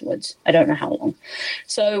time afterwards. I don't know how long.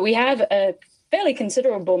 So we have a fairly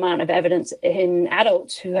considerable amount of evidence in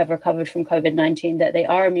adults who have recovered from COVID-19 that they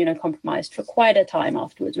are immunocompromised for quite a time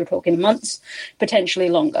afterwards. We're talking months, potentially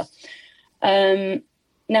longer.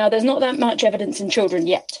 Now, there's not that much evidence in children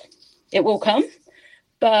yet. It will come.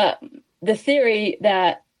 But the theory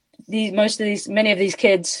that many of these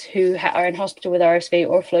kids who are in hospital with RSV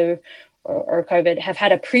or flu or COVID have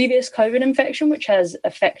had a previous COVID infection, which has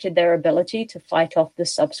affected their ability to fight off the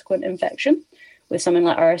subsequent infection with something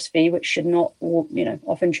like RSV, which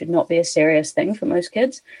often should not be a serious thing for most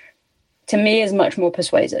kids, to me is much more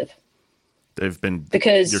persuasive.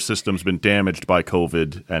 Because your system's been damaged by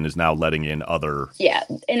COVID and is now letting in other. Yeah,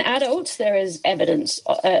 in adults, there is evidence,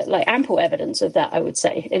 ample evidence of that, I would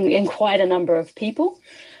say, in quite a number of people.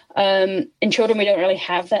 In children, we don't really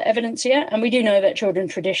have that evidence yet. And we do know that children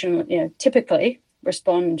traditionally, typically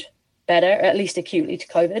respond better, at least acutely, to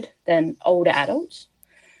COVID than older adults.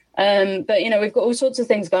 But we've got all sorts of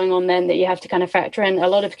things going on then that you have to kind of factor in. A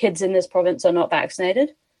lot of kids in this province are not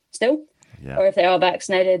vaccinated still. Yeah. Or if they are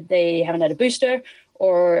vaccinated, they haven't had a booster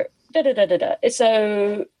or da-da-da-da-da.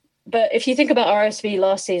 So, but if you think about RSV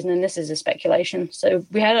last season, and this is a speculation. So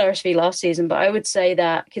we had RSV last season, but I would say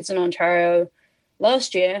that kids in Ontario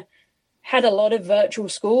last year had a lot of virtual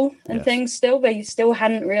school and things still. They still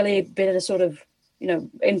hadn't really been a sort of,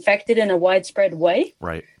 infected in a widespread way.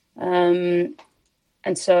 Right. And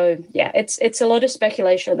so, it's a lot of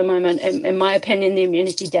speculation at the moment. In my opinion, the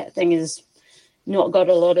immunity debt thing is not got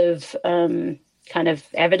a lot of kind of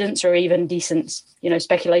evidence or even decent,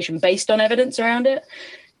 speculation based on evidence around it.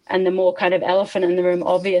 And the more kind of elephant in the room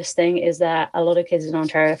obvious thing is that a lot of kids in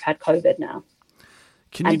Ontario have had COVID now.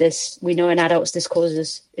 We know in adults this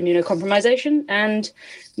causes immunocompromisation, and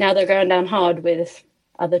now they're going down hard with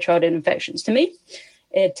other childhood infections. To me,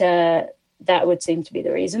 that would seem to be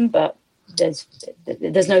the reason, but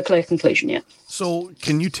there's no clear conclusion yet. So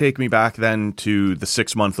can you take me back then to the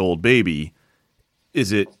 6-month-old baby?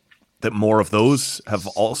 Is it that more of those have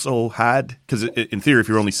also had, because in theory, if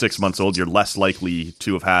you're only 6 months old, you're less likely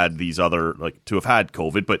to have had to have had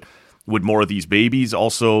COVID, but would more of these babies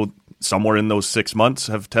also somewhere in those 6 months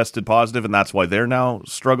have tested positive, and that's why they're now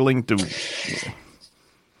struggling to?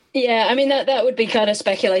 Yeah, I mean, that would be kind of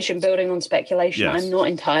speculation building on speculation. Yes. I'm not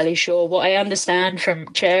entirely sure. What I understand from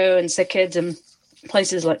CHEO and Sick Kids and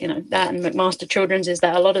places like, that and McMaster Children's is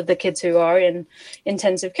that a lot of the kids who are in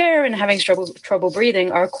intensive care and having trouble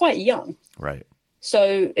breathing are quite young. Right.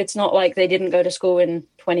 So it's not like they didn't go to school in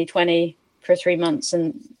 2020 for 3 months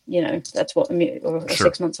and, that's what, or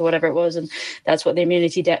 6 months or whatever it was. And that's what the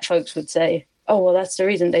immunity debt folks would say. oh, well, that's the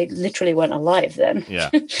reason they literally weren't alive then. Yeah.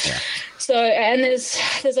 So, and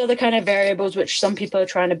there's other kind of variables which some people are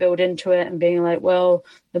trying to build into it and being like, well,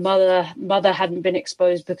 the mother hadn't been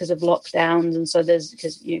exposed because of lockdowns, and so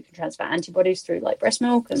because you can transfer antibodies through like breast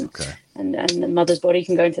milk, and the mother's body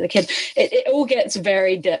can go into the kid. It all gets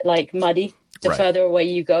very like muddy the further away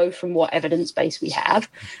you go from what evidence base we have.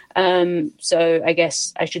 So I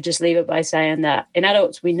guess I should just leave it by saying that in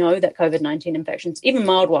adults we know that COVID-19 infections, even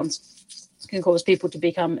mild ones, can cause people to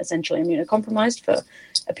become essentially immunocompromised for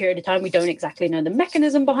a period of time. We don't exactly know the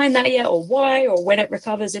mechanism behind that yet, or why, or when it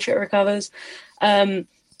recovers, if it recovers.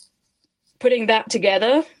 Putting that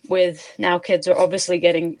together with now kids are obviously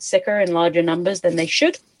getting sicker in larger numbers than they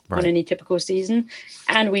should on any typical season.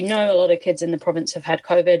 And we know a lot of kids in the province have had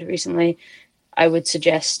COVID recently. I would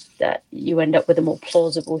suggest that you end up with a more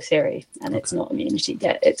plausible theory, and it's not immunity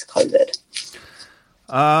debt, it's COVID.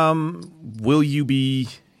 Will you be...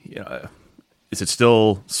 is it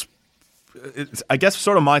still... I guess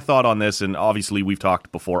sort of my thought on this, and obviously we've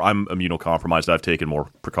talked before, I'm immunocompromised. I've taken more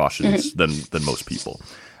precautions than most people.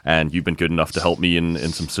 And you've been good enough to help me in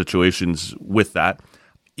some situations with that.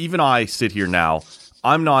 Even I sit here now,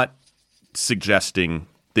 I'm not suggesting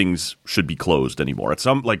things should be closed anymore. It's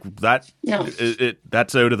some like that. No.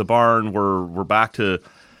 That's out of the barn. We're back to...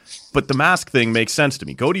 But the mask thing makes sense to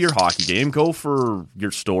me. Go to your hockey game, go for your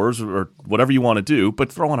stores or whatever you want to do,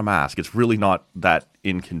 but throw on a mask. It's really not that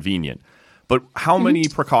inconvenient. But how many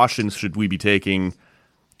precautions should we be taking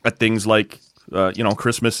at things like,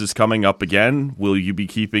 Christmas is coming up again? Will you be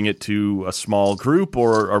keeping it to a small group,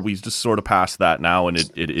 or are we just sort of past that now and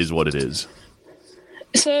it is what it is?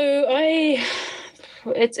 So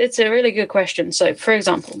it's a really good question. So, for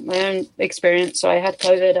example, my own experience. So I had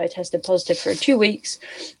COVID. I tested positive for 2 weeks,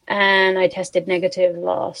 and I tested negative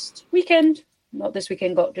last weekend. Not this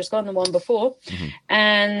weekend, just gone, the one before.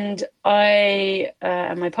 And I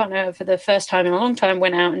and my partner, for the first time in a long time,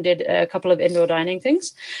 went out and did a couple of indoor dining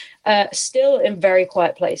things, still in very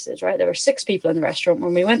quiet places, right? There were 6 people in the restaurant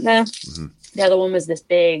when we went there. The other one was this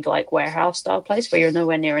big, like, warehouse-style place where you're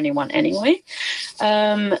nowhere near anyone anyway.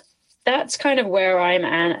 That's kind of where I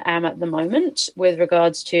am at the moment with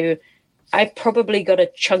regards to I probably got a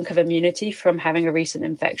chunk of immunity from having a recent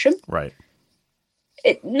infection. Right.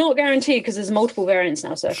 It not guaranteed because there's multiple variants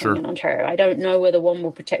now circling in Ontario. I don't know whether one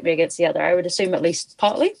will protect me against the other. I would assume at least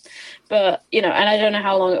partly. But, and I don't know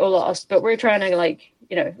how long it will last. But we're trying to,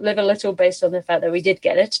 live a little based on the fact that we did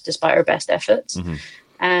get it despite our best efforts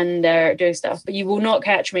and doing stuff. But you will not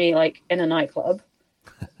catch me, in a nightclub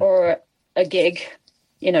or a gig,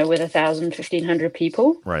 with 1,000, 1,500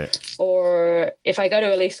 people. Right. Or if I go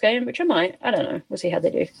to a Leafs game, which I might, I don't know. We'll see how they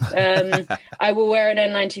do. I will wear an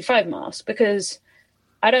N95 mask because...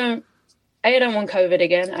 I don't want COVID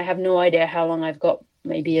again. I have no idea how long I've got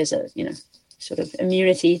maybe as a, sort of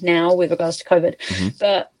immunity now with regards to COVID.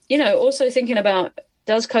 But, also thinking about,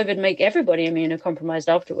 does COVID make everybody immunocompromised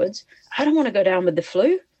afterwards? I don't want to go down with the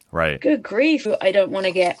flu. Right. Good grief. I don't want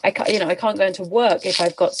to I can't go into work if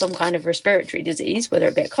I've got some kind of respiratory disease, whether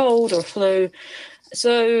it be a cold or flu.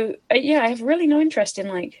 So, I have really no interest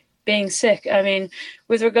in being sick. I mean,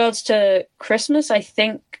 with regards to Christmas, I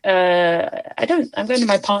think I'm going to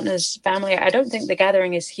my partner's family. I don't think the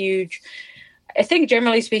gathering is huge. I think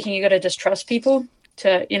generally speaking, you got to just trust people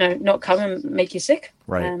to, not come and make you sick.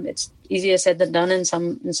 Right. It's easier said than done in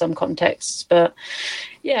some contexts, but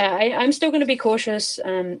I'm still going to be cautious.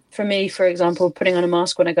 For me, for example, putting on a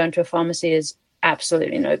mask when I go into a pharmacy is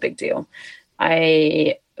absolutely no big deal.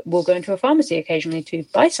 I will go into a pharmacy occasionally to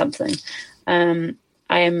buy something.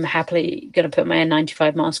 I am happily going to put my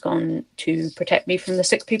N95 mask on to protect me from the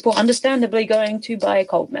sick people, understandably going to buy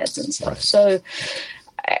cold meds and stuff. Right. So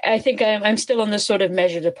I think I'm still on this sort of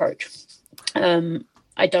measured approach.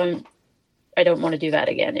 I don't want to do that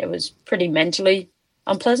again. It was pretty mentally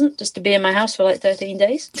unpleasant just to be in my house for 13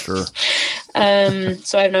 days. Sure.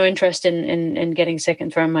 So I have no interest in getting sick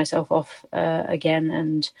and throwing myself off again.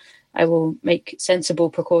 And I will make sensible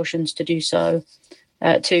precautions to do so.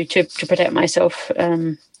 To protect myself,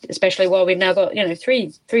 especially while we've now got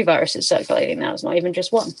three viruses circulating now. It's not even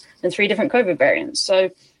just one, and 3 different COVID variants. So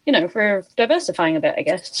we're diversifying a bit, I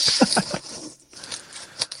guess.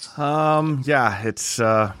 It's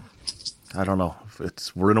I don't know.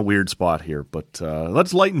 We're in a weird spot here, but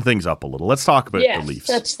let's lighten things up a little. Let's talk about the Leafs.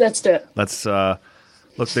 Let's do it. Let's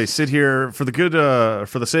look. They sit here for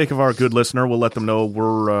the sake of our good listener. We'll let them know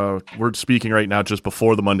we're speaking right now just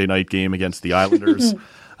before the Monday night game against the Islanders,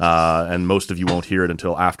 and most of you won't hear it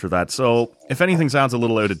until after that. So if anything sounds a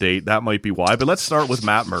little out of date, that might be why. But let's start with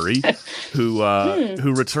Matt Murray, who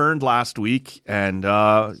returned last week, and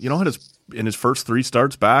in his first 3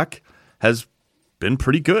 starts back has been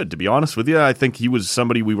pretty good, to be honest with you. I think he was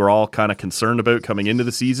somebody we were all kind of concerned about coming into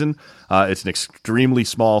the season. It's an extremely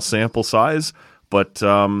small sample size, but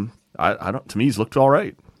I don't. To me, he's looked all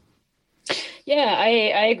right. Yeah,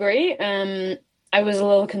 I agree. I was a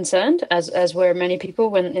little concerned, as were many people,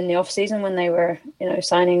 when in the off season when they were,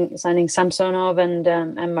 signing Samsonov and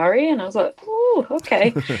Murray, and I was like, "Ooh,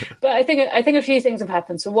 okay." But I think a few things have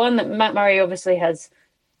happened. So one, that Matt Murray obviously has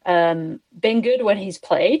been good when he's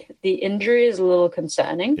played. The injury is a little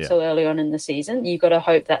concerning so early on in the season. You got to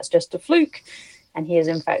hope that's just a fluke, and he is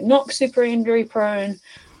in fact not super injury prone.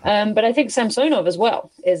 But I think Samsonov as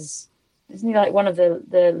well isn't he like one of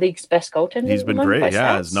the league's best goaltenders? He's been great.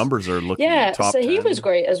 Yeah, his numbers are looking top 10. So he was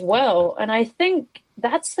great as well. And I think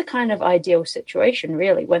that's the kind of ideal situation,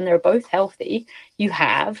 really, when they're both healthy. You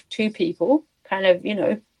have two people kind of,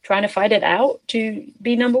 trying to fight it out to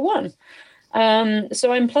be number one.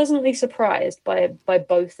 So I'm pleasantly surprised by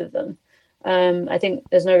both of them. I think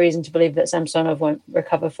there's no reason to believe that Samsonov won't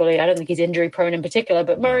recover fully. I don't think he's injury prone in particular,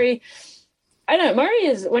 but Murray, I don't know. Murray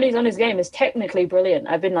is, when he's on his game, is technically brilliant.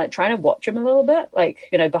 I've been trying to watch him a little bit,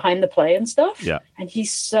 behind the play and stuff. Yeah. And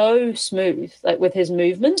he's so smooth, with his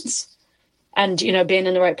movements and, being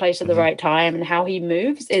in the right place at the right time, and how he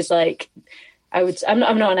moves is I'm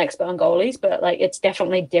not an expert on goalies, but it's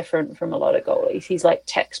definitely different from a lot of goalies. He's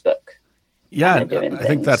textbook. Yeah, I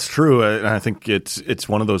think that's true. And I think it's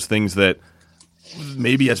one of those things that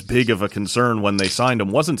maybe as big of a concern when they signed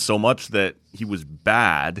him wasn't so much that he was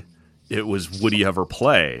bad. It was, would he ever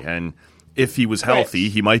play? And if he was healthy,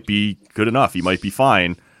 he might be good enough. He might be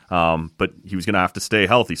fine. But he was going to have to stay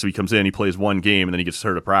healthy. So he comes in, he plays one game, and then he gets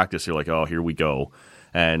started to practice. You're like, oh, here we go.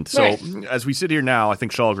 And so as we sit here now, I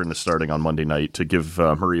think Källgren is starting on Monday night to give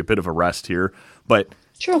Murray a bit of a rest here. But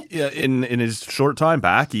in his short time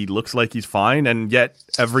back, he looks like he's fine. And yet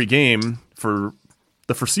every game for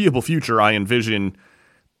the foreseeable future, I envision,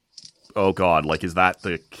 oh, God, is that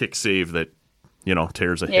the kick save that,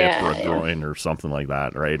 tears a hip or a groin or something like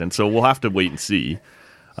that, right? And so we'll have to wait and see.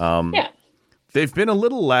 They've been a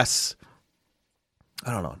little less,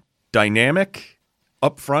 I don't know, dynamic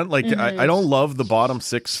up front. I don't love the bottom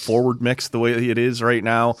six forward mix the way it is right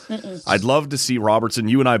now. I'd love to see Robertson.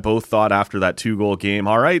 You and I both thought after that 2-goal game,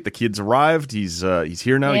 all right, the kid's arrived. He's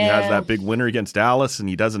here now. Yeah. He has that big winner against Dallas, and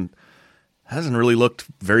he hasn't really looked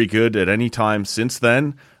very good at any time since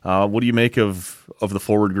then. What do you make of the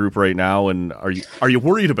forward group right now, and are you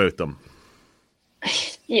worried about them?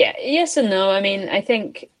 Yeah, yes and no. I mean, I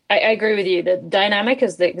think I agree with you. The dynamic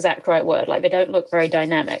is the exact right word. They don't look very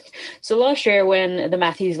dynamic. So last year when the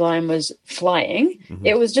Matthews line was flying,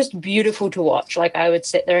 it was just beautiful to watch. I would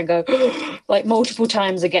sit there and go multiple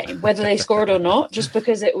times a game, whether they scored or not, just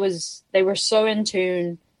because they were so in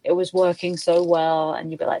tune. It was working so well, and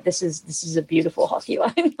you'd be like, this is a beautiful hockey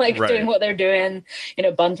line, doing what they're doing,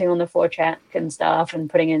 bunting on the forecheck and stuff, and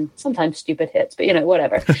putting in sometimes stupid hits, but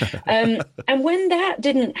whatever. And when that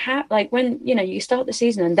didn't happen, when you start the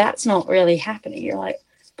season and that's not really happening, you're like,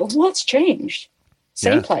 but what's changed?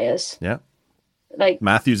 Same players. Yeah.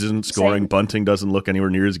 Matthews isn't scoring. Bunting doesn't look anywhere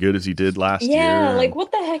near as good as he did last year. Yeah,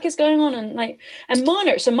 what the heck is going on? And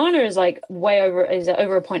Marner. So Marner is is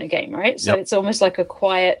over a point a game, right? So it's almost like a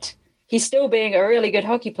quiet. He's still being a really good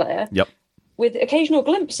hockey player. Yep. With occasional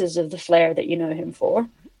glimpses of the flair that you know him for,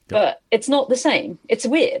 but it's not the same. It's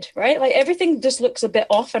weird, right? Everything just looks a bit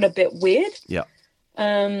off and a bit weird. Yeah.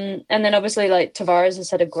 And then obviously Tavares has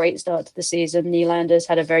had a great start to the season. Nylander's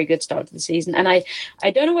had a very good start to the season. And I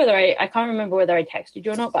don't know whether I can't remember whether I texted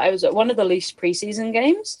you or not, but I was at one of the Leafs preseason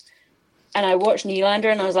games and I watched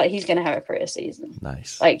Nylander and I was like, he's going to have a career season.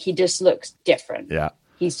 Nice. He just looks different. Yeah.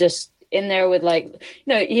 He's just in there with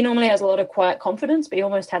he normally has a lot of quiet confidence, but he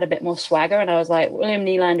almost had a bit more swagger. And I was like, William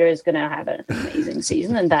Nylander is going to have an amazing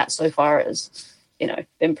season. And that so far has,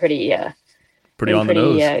 been pretty on the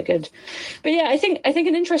nose. Yeah, good. But yeah, I think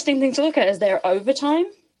an interesting thing to look at is their overtime.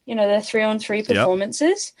 Their 3-on-3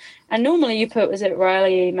 performances. And normally you put, was it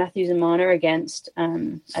Riley, Matthews, and Marner against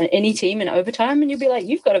any team in overtime, and you'd be like,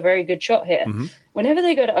 you've got a very good shot here. Whenever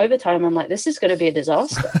they go to overtime, I'm like, this is going to be a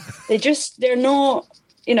disaster. They're not.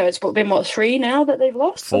 It's been 3 now that they've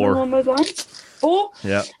lost. 4 on those lines. 4.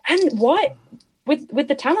 Yeah. And why? With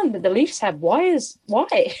the talent that the Leafs have, why?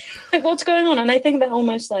 What's going on? And I think that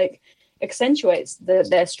almost accentuates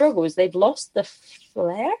their struggles. They've lost the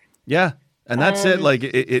flair. Yeah, and that's it.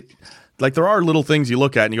 There are little things you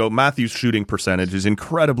look at and you go, Matthews' shooting percentage is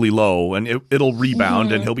incredibly low, and it'll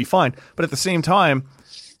rebound and he'll be fine. But at the same time,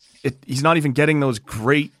 he's not even getting those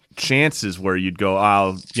great chances where you'd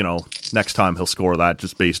go, next time he'll score that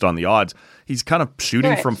just based on the odds. He's kind of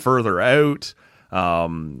shooting from further out.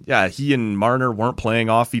 He and Marner weren't playing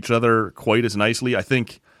off each other quite as nicely. I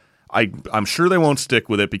think I'm sure they won't stick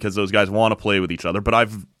with it because those guys want to play with each other. But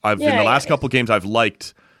I've in the last couple games I've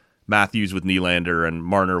liked Matthews with Nylander and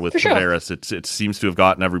Marner with Tavares. Sure. It seems to have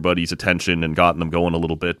gotten everybody's attention and gotten them going a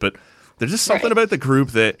little bit. But there's just something about the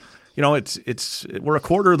group that, you know, we're a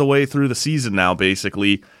quarter of the way through the season now,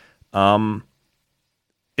 basically.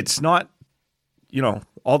 It's not, you know,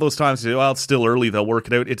 all those times, well, it's still early, they'll work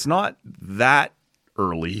it out. It's not that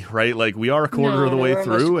early, right? Like, we are a quarter of the way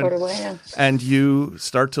through, and you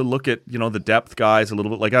start to look at, you know, the depth guys a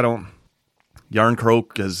little bit. Like,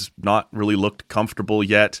 Jarnkrok has not really looked comfortable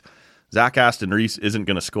yet. Zach Aston Reese isn't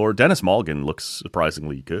going to score. Dennis Mulligan looks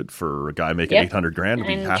surprisingly good for a guy making $800,000.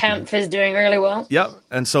 And Kemp is doing really well. Yep.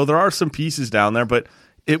 And so there are some pieces down there, but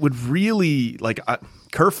it would really, like,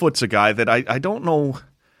 Kerfoot's a guy that I don't know.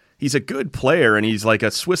 He's a good player, and he's like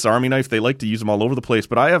a Swiss Army knife. They like to use him all over the place,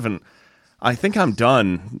 but I think I'm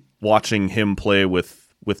done watching him play with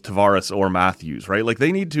Tavares or Matthews, right? Like,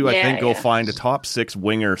 they need to, I think, go find a top 6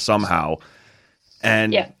 winger somehow.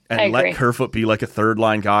 And let Kerfoot be like a third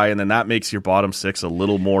line guy, and then that makes your bottom 6 a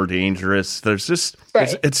little more dangerous. There's just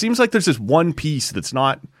it seems like there's just one piece that's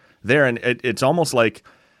not there, and it's almost like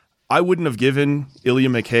I wouldn't have given Ilya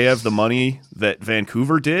Mikheyev the money that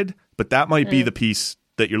Vancouver did, but that might be the piece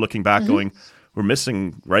that you're looking back going, we're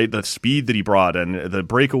missing, right? The speed that he brought and the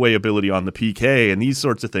breakaway ability on the PK and these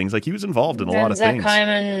sorts of things. Like, he was involved in a lot of things.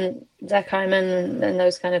 Zach Hyman and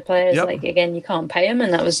those kind of players, like, again, you can't pay them,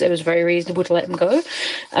 and it was very reasonable to let them go.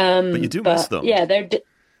 But you do miss them. Yeah,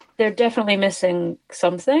 they're definitely missing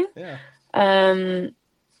something. Yeah.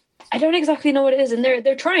 I don't exactly know what it is, and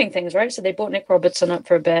they're trying things, right? So they brought Nick Robertson up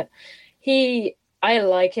for a bit. I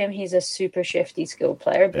like him. He's a super shifty, skilled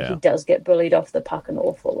player, but he does get bullied off the puck an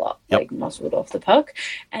awful lot, like muscled off the puck.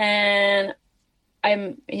 And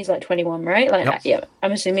he's like 21, right? Like,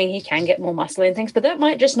 I'm assuming he can get more muscle and things, but that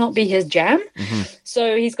might just not be his jam.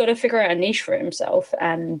 So he's got to figure out a niche for himself,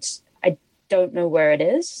 and I don't know where it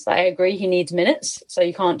is. Like, I agree he needs minutes, so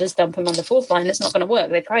you can't just dump him on the fourth line. It's not going to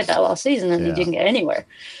work. They tried that last season, and they didn't get anywhere.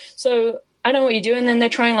 So I know what you do, and then they're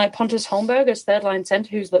trying like Pontus Holmberg as third line center,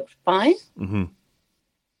 who's looked fine.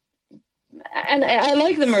 And I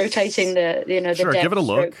like them rotating the sure, depth give it a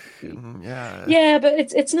look. Yeah, but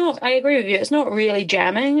it's not. I agree with you. It's not really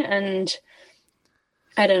jamming, and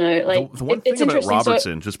I don't know. Like, the one thing about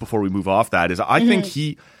Robertson, just before we move off that, is I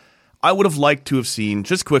think I would have liked to have seen,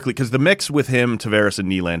 just quickly, because the mix with him, Tavares,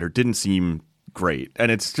 and Nylander didn't seem great,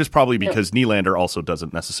 and it's just probably because Nylander also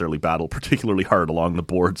doesn't necessarily battle particularly hard along the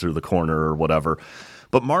boards or the corner or whatever.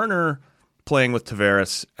 But Marner playing with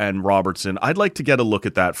Tavares and Robertson, I'd like to get a look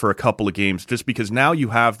at that for a couple of games, just because now you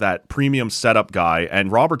have that premium setup guy,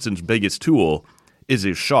 and Robertson's biggest tool is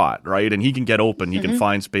his shot, right? And he can get open, he can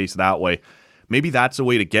find space that way. Maybe that's a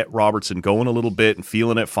way to get Robertson going a little bit and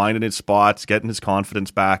feeling it, finding his spots, getting his confidence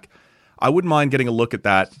back. I wouldn't mind getting a look at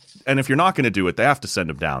that. And if you're not going to do it, they have to send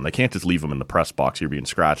him down. They can't just leave him in the press box here being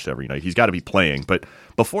scratched every night. He's got to be playing. But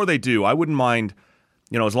before they do, I wouldn't mind,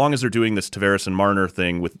 you know, as long as they're doing this Tavares and Marner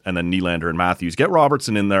thing and then Nylander and Matthews, get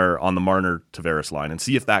Robertson in there on the Marner-Tavares line and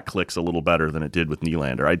see if that clicks a little better than it did with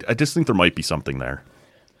Nylander. I just think there might be something there.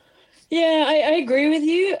 Yeah, I agree with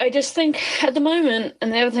you. I just think at the moment,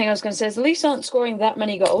 and the other thing I was going to say is the Leafs aren't scoring that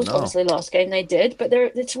many goals. No. Obviously, last game they did, but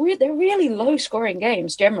they're really low scoring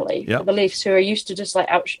games generally for the Leafs, who are used to just like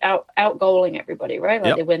out goaling everybody, right?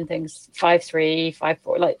 Like they win things 5-3,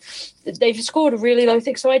 5-4. Like, they've scored really low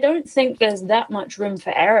things, so I don't think there's that much room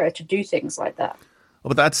for error to do things like that. Well,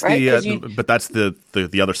 but that's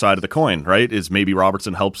the other side of the coin, right? Is maybe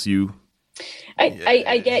Robertson helps you.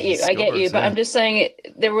 I get you, but I'm just saying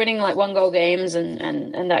they're winning like 1-goal games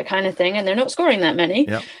and that kind of thing, and they're not scoring that many.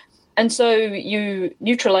 Yep. And so you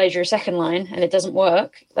neutralize your second line and it doesn't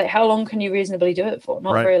work. Like, how long can you reasonably do it for?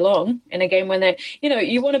 Not very long in a game when they,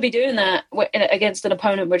 you want to be doing that against an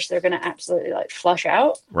opponent which they're going to absolutely like flush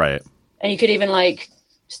out. Right. And you could even like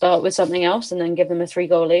start with something else and then give them a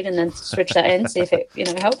 3-goal lead and then switch that in, see if it,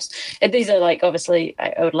 helps. These are like, obviously,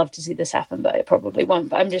 I would love to see this happen, but it probably won't.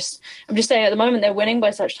 But I'm just saying, at the moment they're winning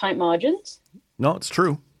by such tight margins. No, it's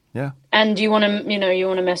true. Yeah. And you want to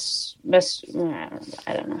mess.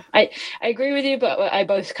 I don't know. I agree with you, but I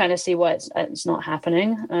both kind of see why it's not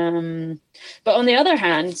happening. But on the other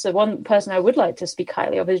hand, so one person I would like to speak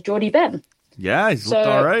highly of is Jordy Ben. Yeah, he's looked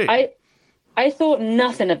all right. I thought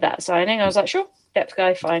nothing of that signing. I was like, sure, depth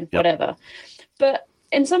guy, fine, whatever. But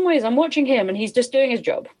in some ways, I'm watching him and he's just doing his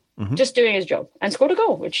job. Just doing his job, and scored a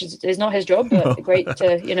goal, which is not his job, but great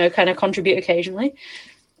to, kind of contribute occasionally.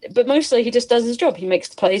 But mostly he just does his job. He makes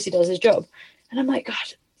the plays, he does his job. And I'm like, God,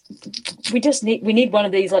 we need one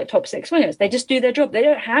of these like top six wingers. They just do their job. They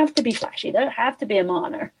don't have to be flashy. They don't have to be a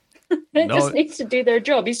Marner. They just needs to do their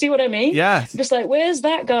job. You see what I mean? Yeah. Just like, where's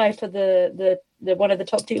that guy for the one of the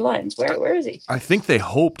top two lines? Where is he? I think they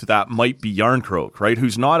hoped that might be Järnkrok, right?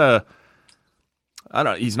 Who's not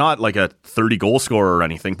he's not like a 30 goal scorer or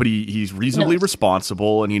anything, but he's reasonably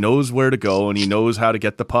responsible, and he knows where to go, and he knows how to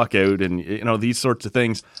get the puck out, and these sorts of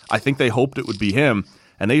things. I think they hoped it would be him,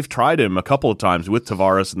 and they've tried him a couple of times with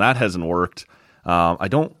Tavares, and that hasn't worked. I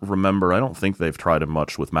don't think they've tried him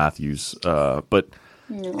much with Matthews, but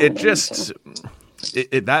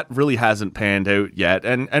that really hasn't panned out yet,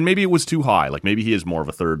 and maybe it was too high. Like maybe he is more of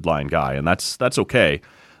a third line guy, and that's okay.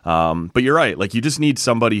 But you're right. Like you just need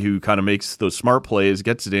somebody who kind of makes those smart plays,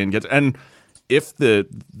 gets it in, and if the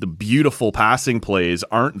beautiful passing plays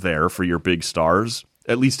aren't there for your big stars,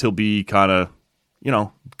 at least he'll be kind of,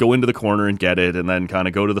 go into the corner and get it, and then kind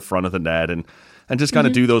of go to the front of the net and just kind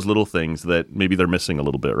of do those little things that maybe they're missing a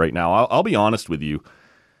little bit right now. I'll be honest with you.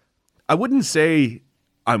 I wouldn't say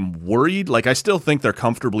I'm worried. Like I still think they're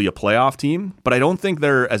comfortably a playoff team, but I don't think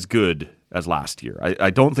they're as good as last year. I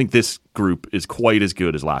don't think this group is quite as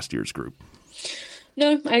good as last year's group.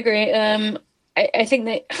 No, I agree. I think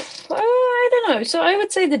I don't know. So I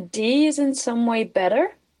would say the D is in some way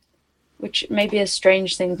better, which may be a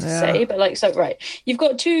strange thing to say, but right. You've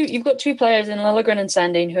got two players in Liljegren and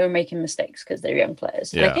Sandin who are making mistakes because they're young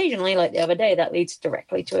players. Yeah. And occasionally, like the other day, that leads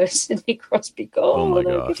directly to a Sidney Crosby goal. Oh my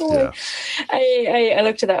gosh. Yeah. I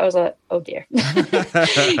looked at that, I was like, oh dear.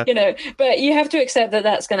 But you have to accept that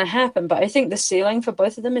that's going to happen. But I think the ceiling for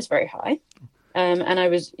both of them is very high. And I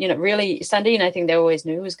was, really, Sandin, I think they always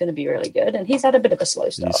knew was going to be really good. And he's had a bit of a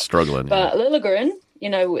slow start. He's struggling. But Liljegren,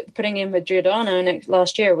 putting him with Giordano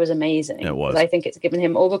last year was amazing. It was. I think it's given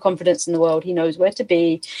him all the confidence in the world. He knows where to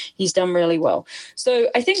be. He's done really well. So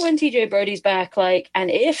I think when TJ Brodie's back, and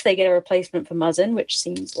if they get a replacement for Muzzin, which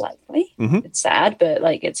seems likely, it's sad, but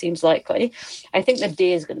it seems likely, I think the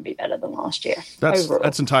D is going to be better than last year.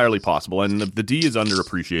 That's entirely possible. And the D is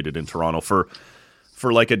underappreciated in Toronto for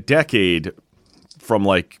like a decade. From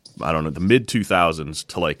the mid 2000s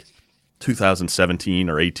to 2017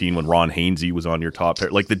 or 18 when Ron Hainsey was on your top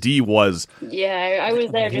pair. The D was I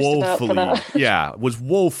was there just about for that. Was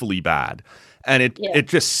woefully bad, and it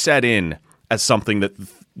just set in as something that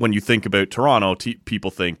when you think about Toronto,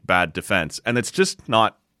 people think bad defense, and it's just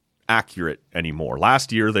not accurate anymore.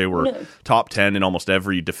 Last year they were top 10 in almost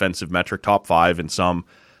every defensive metric, top 5 in some.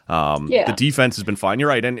 The defense has been fine. You're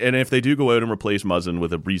right. And if they do go out and replace Muzzin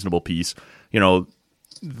with a reasonable piece,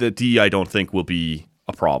 the D I don't think will be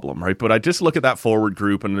a problem, right? But I just look at that forward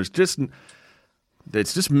group and it's just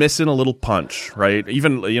missing a little punch, right?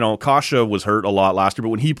 Even, Kasha was hurt a lot last year, but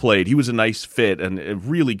when he played, he was a nice fit and a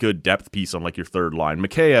really good depth piece on your third line.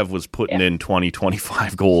 Mikheyev was putting in 20,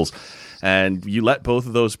 25 goals, and you let both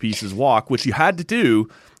of those pieces walk, which you had to do,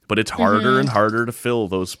 but it's harder and harder to fill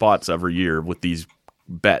those spots every year with these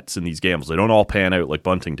bets in these gambles. They don't all pan out like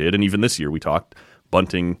Bunting did. And even this year we talked,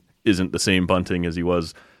 Bunting isn't the same Bunting as he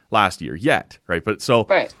was last year yet, right? But so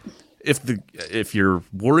if you're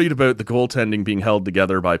worried about the goaltending being held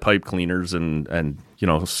together by pipe cleaners and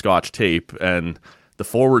Scotch tape, and the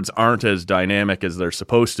forwards aren't as dynamic as they're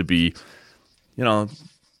supposed to be,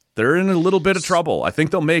 they're in a little bit of trouble. I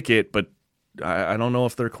think they'll make it, but I don't know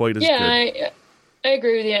if they're quite as good. I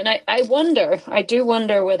agree with you. And I do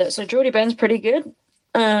wonder whether, so Jordie Benn's pretty good.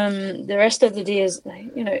 The rest of the D is,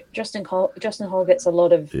 Justin Hall gets a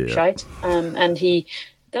lot of shite, and he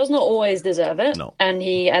does not always deserve it. No. And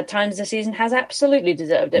he, at times this season, has absolutely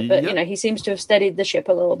deserved it. But, he seems to have steadied the ship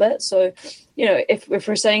a little bit. So, if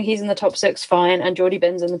we're saying he's in the top 6, fine, and Jordie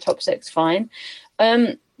Benn's in the top 6, fine.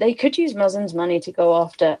 They could use Muzzin's money to go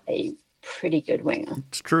after a pretty good winger.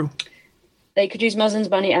 It's true. They could use Muzzin's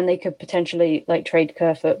money, and they could potentially trade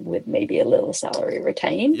Kerfoot with maybe a little salary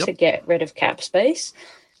retained to get rid of cap space.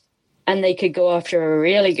 And they could go after a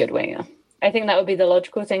really good winger. I think that would be the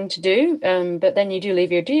logical thing to do. But then you do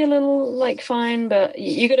leave your D a little fine, but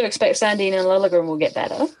you got to expect Sandin and Liljegren will get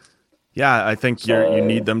better. Yeah, I think you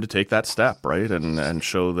need them to take that step, right? And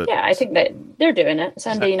show that. Yeah, I think that they're doing it.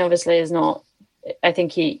 Sandin obviously is not. I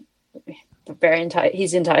think he's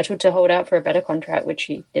entitled to hold out for a better contract, which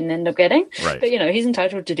he didn't end up getting. Right. But he's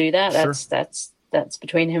entitled to do that. Sure. That's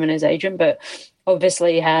between him and his agent. But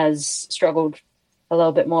obviously has struggled a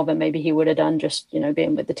little bit more than maybe he would have done just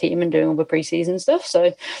being with the team and doing all the preseason stuff.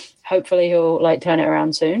 So hopefully he'll turn it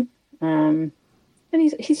around soon. And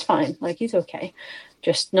he's fine. He's okay.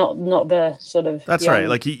 Just not the sort of that's young,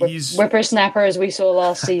 right. He's whippersnapper as we saw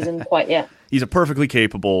last season quite yet. He's a perfectly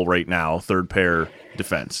capable right now third pair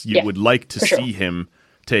defense. You would like to see him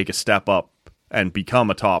take a step up and become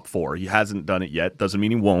a top four. He hasn't done it yet. Doesn't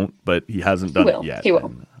mean he won't, but he hasn't done it yet. He will.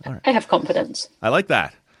 And, all right. I have confidence. I like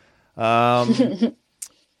that.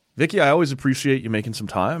 Vicky, I always appreciate you making some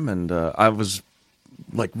time, and I was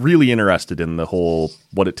like really interested in the whole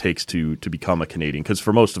what it takes to become a Canadian, because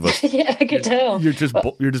for most of us, yeah, I could tell. You're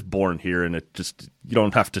just born here, and it just, you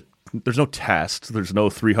don't have to. There's no test. There's no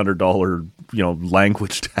 $300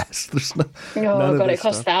 language test. There's no. Oh god, it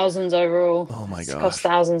costs thousands overall. Oh my gosh, it costs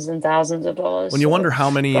thousands and thousands of dollars. When you wonder how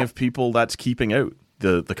many of people that's keeping out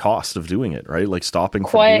the cost of doing it, right? Like stopping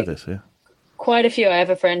from doing this. Yeah. Quite a few. I have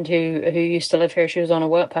a friend who used to live here. She was on a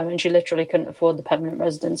work permit and she literally couldn't afford the permanent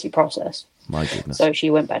residency process. My goodness. So she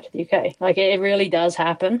went back to the UK. Like it really does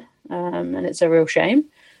happen, and it's a real shame.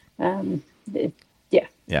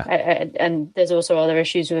 Yeah. And there's also other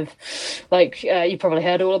issues with, like, you probably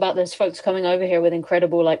heard all about this, folks coming over here with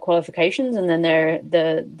incredible like qualifications, and then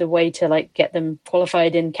the way to like get them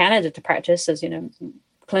qualified in Canada to practice as,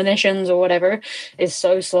 clinicians or whatever is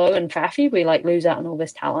so slow and faffy. We like lose out on all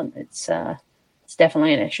this talent. It's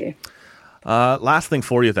definitely an issue. Last thing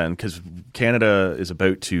for you then, because Canada is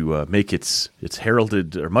about to make its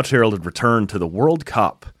heralded or much heralded return to the World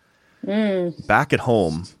Cup back at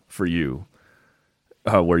home for you.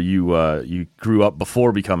 Where you grew up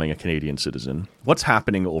before becoming a Canadian citizen. What's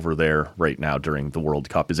happening over there right now during the World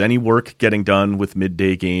Cup? Is any work getting done with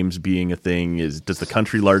midday games being a thing? Does the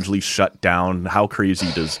country largely shut down? How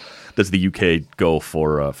crazy does the UK go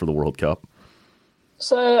for the World Cup?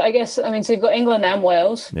 So I guess, so you've got England and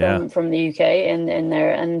Wales from the UK in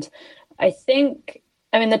there, and I think,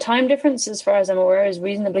 the time difference, as far as I'm aware, is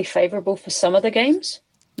reasonably favourable for some of the games.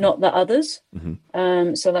 Not the others.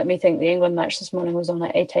 Mm-hmm. So let me think. The England match this morning was on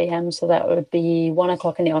at 8 a.m. So that would be 1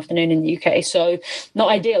 o'clock in the afternoon in the UK. So not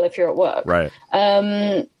ideal if you're at work. Right.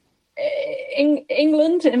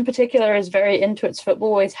 England in particular is very into its football,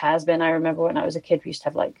 always has been. I remember when I was a kid, we used to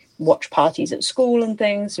have like watch parties at school and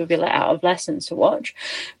things. We'd be let out of lessons to watch.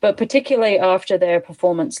 But particularly after their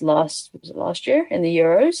performance last year in the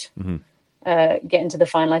Euros, mm-hmm. Getting to the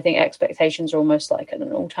final, I think expectations are almost like at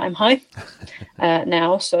an all-time high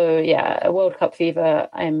now. So yeah, a World Cup fever,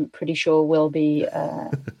 I'm pretty sure will be,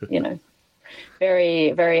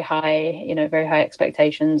 very, very high, very high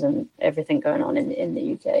expectations and everything going on in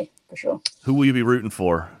the UK for sure. Who will you be rooting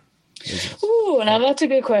for? Ooh, now that's a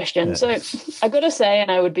good question. Yeah. So I got to say, and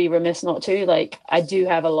I would be remiss not to, like, I do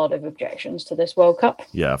have a lot of objections to this World Cup.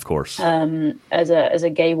 Yeah, of course. As a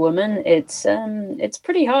gay woman, it's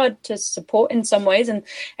pretty hard to support in some ways. And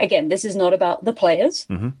again, this is not about the players.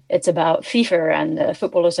 Mm-hmm. It's about FIFA and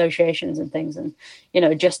football associations and things. And,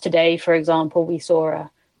 just today, for example, we saw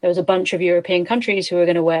there was a bunch of European countries who were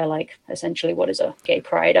going to wear, like, essentially what is a gay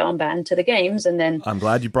pride armband to the games. And then I'm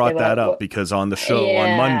glad you brought that up, because on the show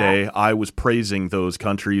on Monday, I was praising those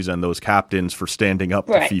countries and those captains for standing up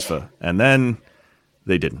to FIFA. And then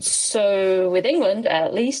they didn't. So with England,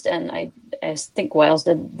 at least, and I think Wales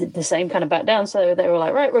did the same, kind of back down. So they were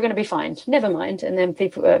like, right, we're going to be fined. Never mind. And then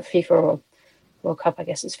FIFA or World Cup, I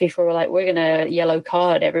guess it's FIFA, were like, we're going to yellow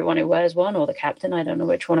card everyone who wears one, or the captain, I don't know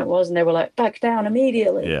which one it was, and they were like, back down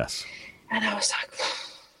immediately. Yes. And I was like,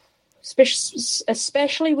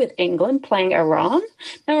 especially with England playing Iran.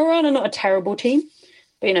 Now, Iran are not a terrible team,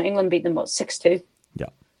 but, England beat them, 6-2? Yeah.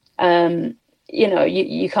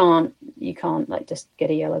 You can't like just get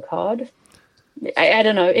a yellow card. I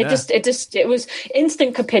don't know. It was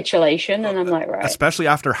instant capitulation, and I'm like, right. Especially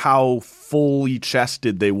after how fully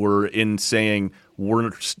chested they were in saying we're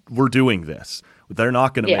doing this. They're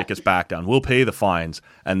not going to make us back down. We'll pay the fines,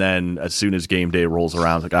 and then as soon as game day rolls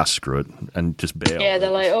around, it's like, screw it, and just bail. Yeah, they're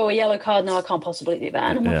like, a yellow card. No, I can't possibly do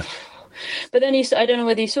that. And like, but then I don't know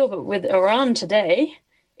whether you saw, but with Iran today,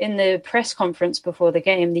 in the press conference before the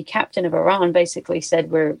game, the captain of Iran basically said,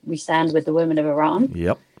 we stand with the women of Iran.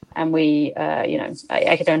 Yep. And we,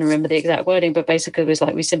 I don't remember the exact wording, but basically it was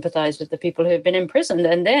like we sympathize with the people who have been imprisoned.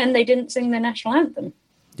 And then they didn't sing the national anthem.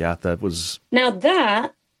 Yeah, that was... Now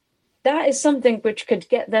that is something which could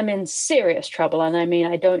get them in serious trouble. And I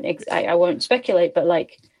won't speculate, but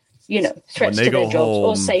threats to their jobs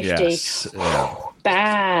or safety. Yes.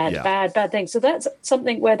 Bad things. So that's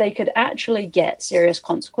something where they could actually get serious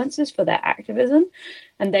consequences for their activism.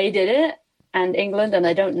 And they did it. And England, and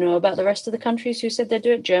I don't know about the rest of the countries who said they'd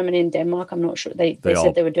do it. Germany and Denmark, I'm not sure. They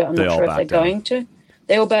said they would do it. I'm not sure if they're going to.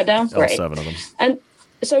 They all back down? Great. All 7 of them. And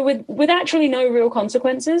so with actually no real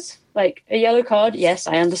consequences, like a yellow card, yes,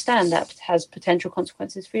 I understand that has potential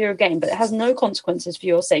consequences for your game, but it has no consequences for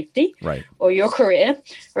your safety or your career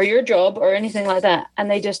or your job or anything like that.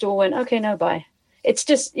 And they just all went, okay, no, bye. It's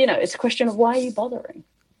just, it's a question of why are you bothering?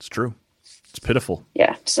 It's true. It's pitiful.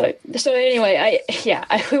 Yeah. So anyway,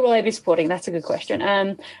 who will I be supporting? That's a good question.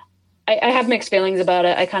 I have mixed feelings about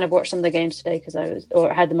it. I kind of watched some of the games today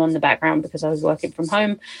I had them on the background because I was working from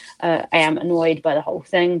home. I am annoyed by the whole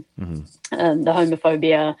thing. Mm-hmm. The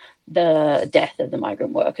homophobia, the death of the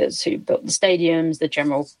migrant workers who built the stadiums, the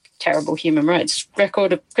general terrible human rights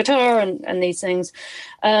record of Qatar and these things.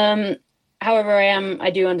 However, I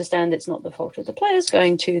do understand it's not the fault of the players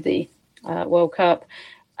going to the World Cup.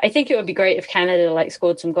 I think it would be great if Canada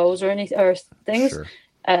scored some goals or things. Sure.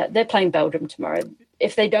 They're playing Belgium tomorrow.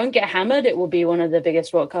 If they don't get hammered, it will be one of the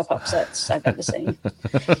biggest World Cup upsets I've ever seen.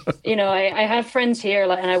 I have friends here,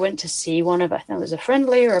 and I went to see one of, I think it was a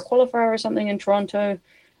friendly or a qualifier or something in Toronto.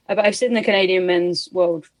 I've seen the Canadian men's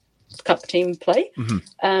World Cup team play.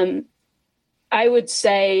 Mm-hmm. I would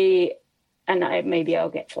say, and maybe I'll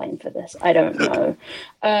get flamed for this, I don't know.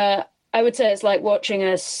 I would say it's like watching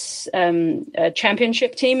a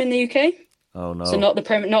championship team in the UK. Oh no! So not a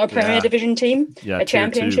Premier Division team, a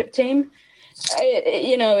championship team.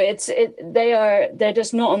 They're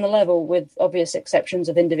just not on the level, with obvious exceptions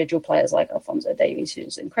of individual players like Alphonso Davies,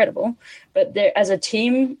 who's incredible. But as a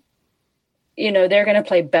team, they're going to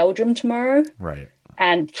play Belgium tomorrow, right?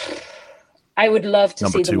 And I would love to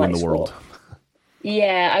Number see them 2 in the world.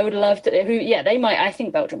 Yeah, I would love to. They might. I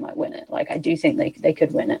think Belgium might win it. I do think they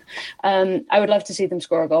could win it. I would love to see them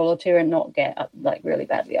score a goal or two and not get really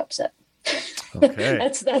badly upset. Okay.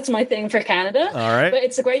 That's my thing for Canada. All right. But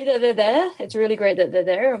it's great that they're there. It's really great that they're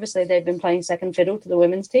there. Obviously, they've been playing second fiddle to the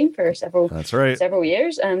women's team for several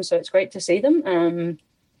years. So it's great to see them.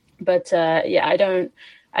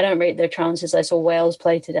 I don't rate their chances. I saw Wales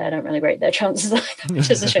play today. I don't really rate their chances either, which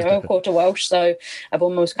is a shame. I'm quarter Welsh, so I've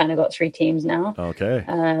almost kind of got 3 teams now. Okay.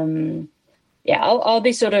 I'll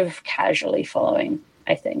be sort of casually following,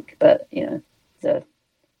 I think. But, the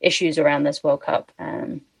issues around this World Cup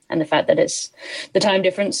and the fact that it's the time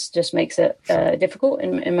difference just makes it difficult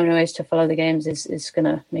in many ways to follow the games is going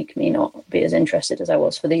to make me not be as interested as I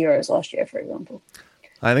was for the Euros last year, for example.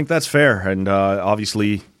 I think that's fair. And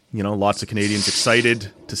obviously, lots of Canadians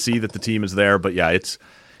excited to see that the team is there. But yeah, it's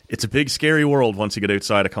a big, scary world once you get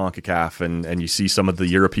outside of CONCACAF and you see some of the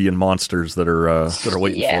European monsters that are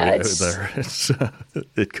waiting for you out there.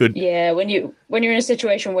 It could. Yeah, when you're in a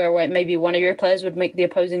situation where maybe one of your players would make the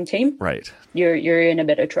opposing team, right? You're in a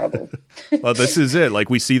bit of trouble. Well, this is it.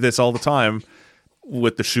 We see this all the time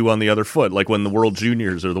with the shoe on the other foot. When the World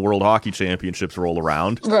Juniors or the World Hockey Championships roll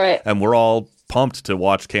around, right? And we're all pumped to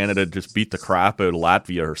watch Canada just beat the crap out of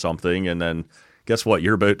Latvia or something, and then guess what?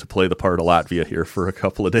 You're about to play the part of Latvia here for a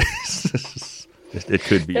couple of days. it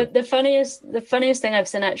could be the funniest thing I've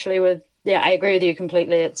seen actually with. Yeah, I agree with you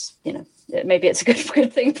completely. It's maybe it's a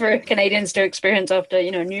good thing for Canadians to experience after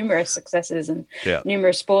numerous successes and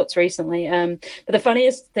numerous sports recently. But the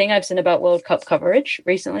funniest thing I've seen about World Cup coverage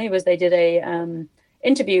recently was they did a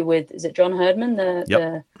interview with, is it John Herdman,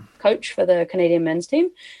 the coach for the Canadian men's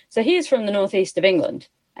team? So he is from the northeast of England,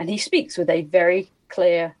 and he speaks with a very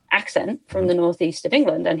clear accent from the northeast of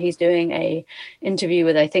England. And he's doing a interview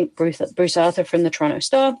with, I think, Bruce Arthur from the Toronto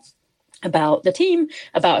Star about the team,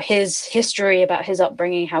 about his history, about his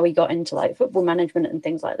upbringing, how he got into football management and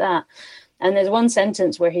things like that. And there's one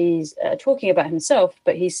sentence where he's talking about himself,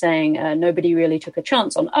 but he's saying nobody really took a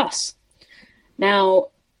chance on us. Now,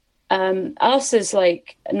 us is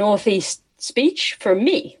northeast speech for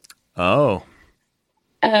me. Oh.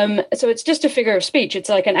 So it's just a figure of speech. It's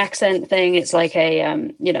like an accent thing. It's like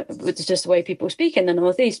it's just the way people speak in the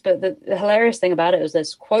Northeast. But the hilarious thing about it was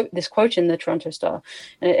this quote in the Toronto Star,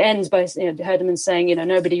 and it ends by Herdman saying,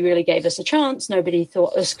 nobody really gave us a chance. Nobody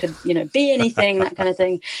thought us could, be anything, that kind of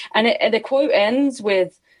thing. And the quote ends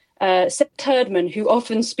with Seth Herdman, who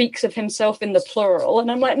often speaks of himself in the plural.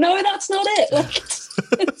 And I'm like, no, that's not it.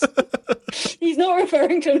 He's not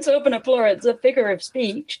referring to himself in a plural. It's a figure of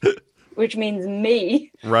speech, which means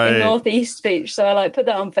me, right, in Northeast speech. So I put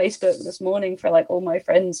that on Facebook this morning for all my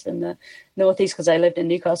friends from the Northeast, because I lived in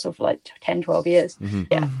Newcastle for 10, 12 years.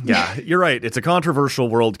 Mm-hmm. Yeah, you're right. It's a controversial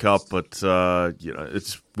World Cup, but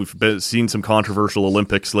we've seen some controversial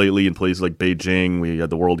Olympics lately in places like Beijing. We had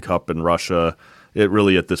the World Cup in Russia. It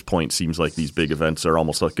really, at this point, seems like these big events are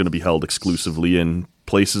almost going to be held exclusively in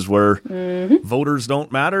places where voters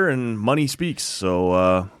don't matter and money speaks. So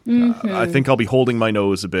I think I'll be holding my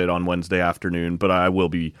nose a bit on Wednesday afternoon, but I will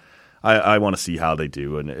be. I want to see how they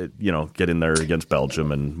do and get in there against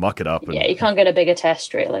Belgium and muck it up. And, you can't get a bigger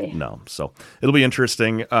test, really. No, so it'll be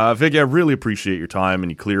interesting. Viggy, I really appreciate your time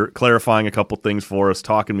and you clarifying a couple things for us,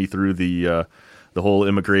 talking me through the whole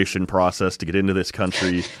immigration process to get into this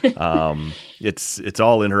country. It's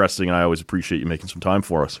all interesting, and I always appreciate you making some time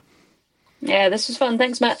for us. Yeah, this was fun.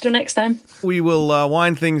 Thanks, Matt. Till next time. We will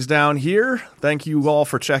wind things down here. Thank you all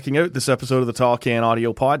for checking out this episode of the Tall Can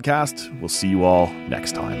Audio Podcast. We'll see you all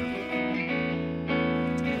next time.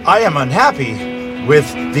 I am unhappy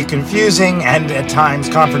with the confusing and at times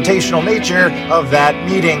confrontational nature of that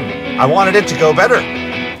meeting. I wanted it to go better.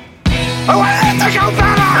 I wanted it to go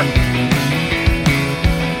better!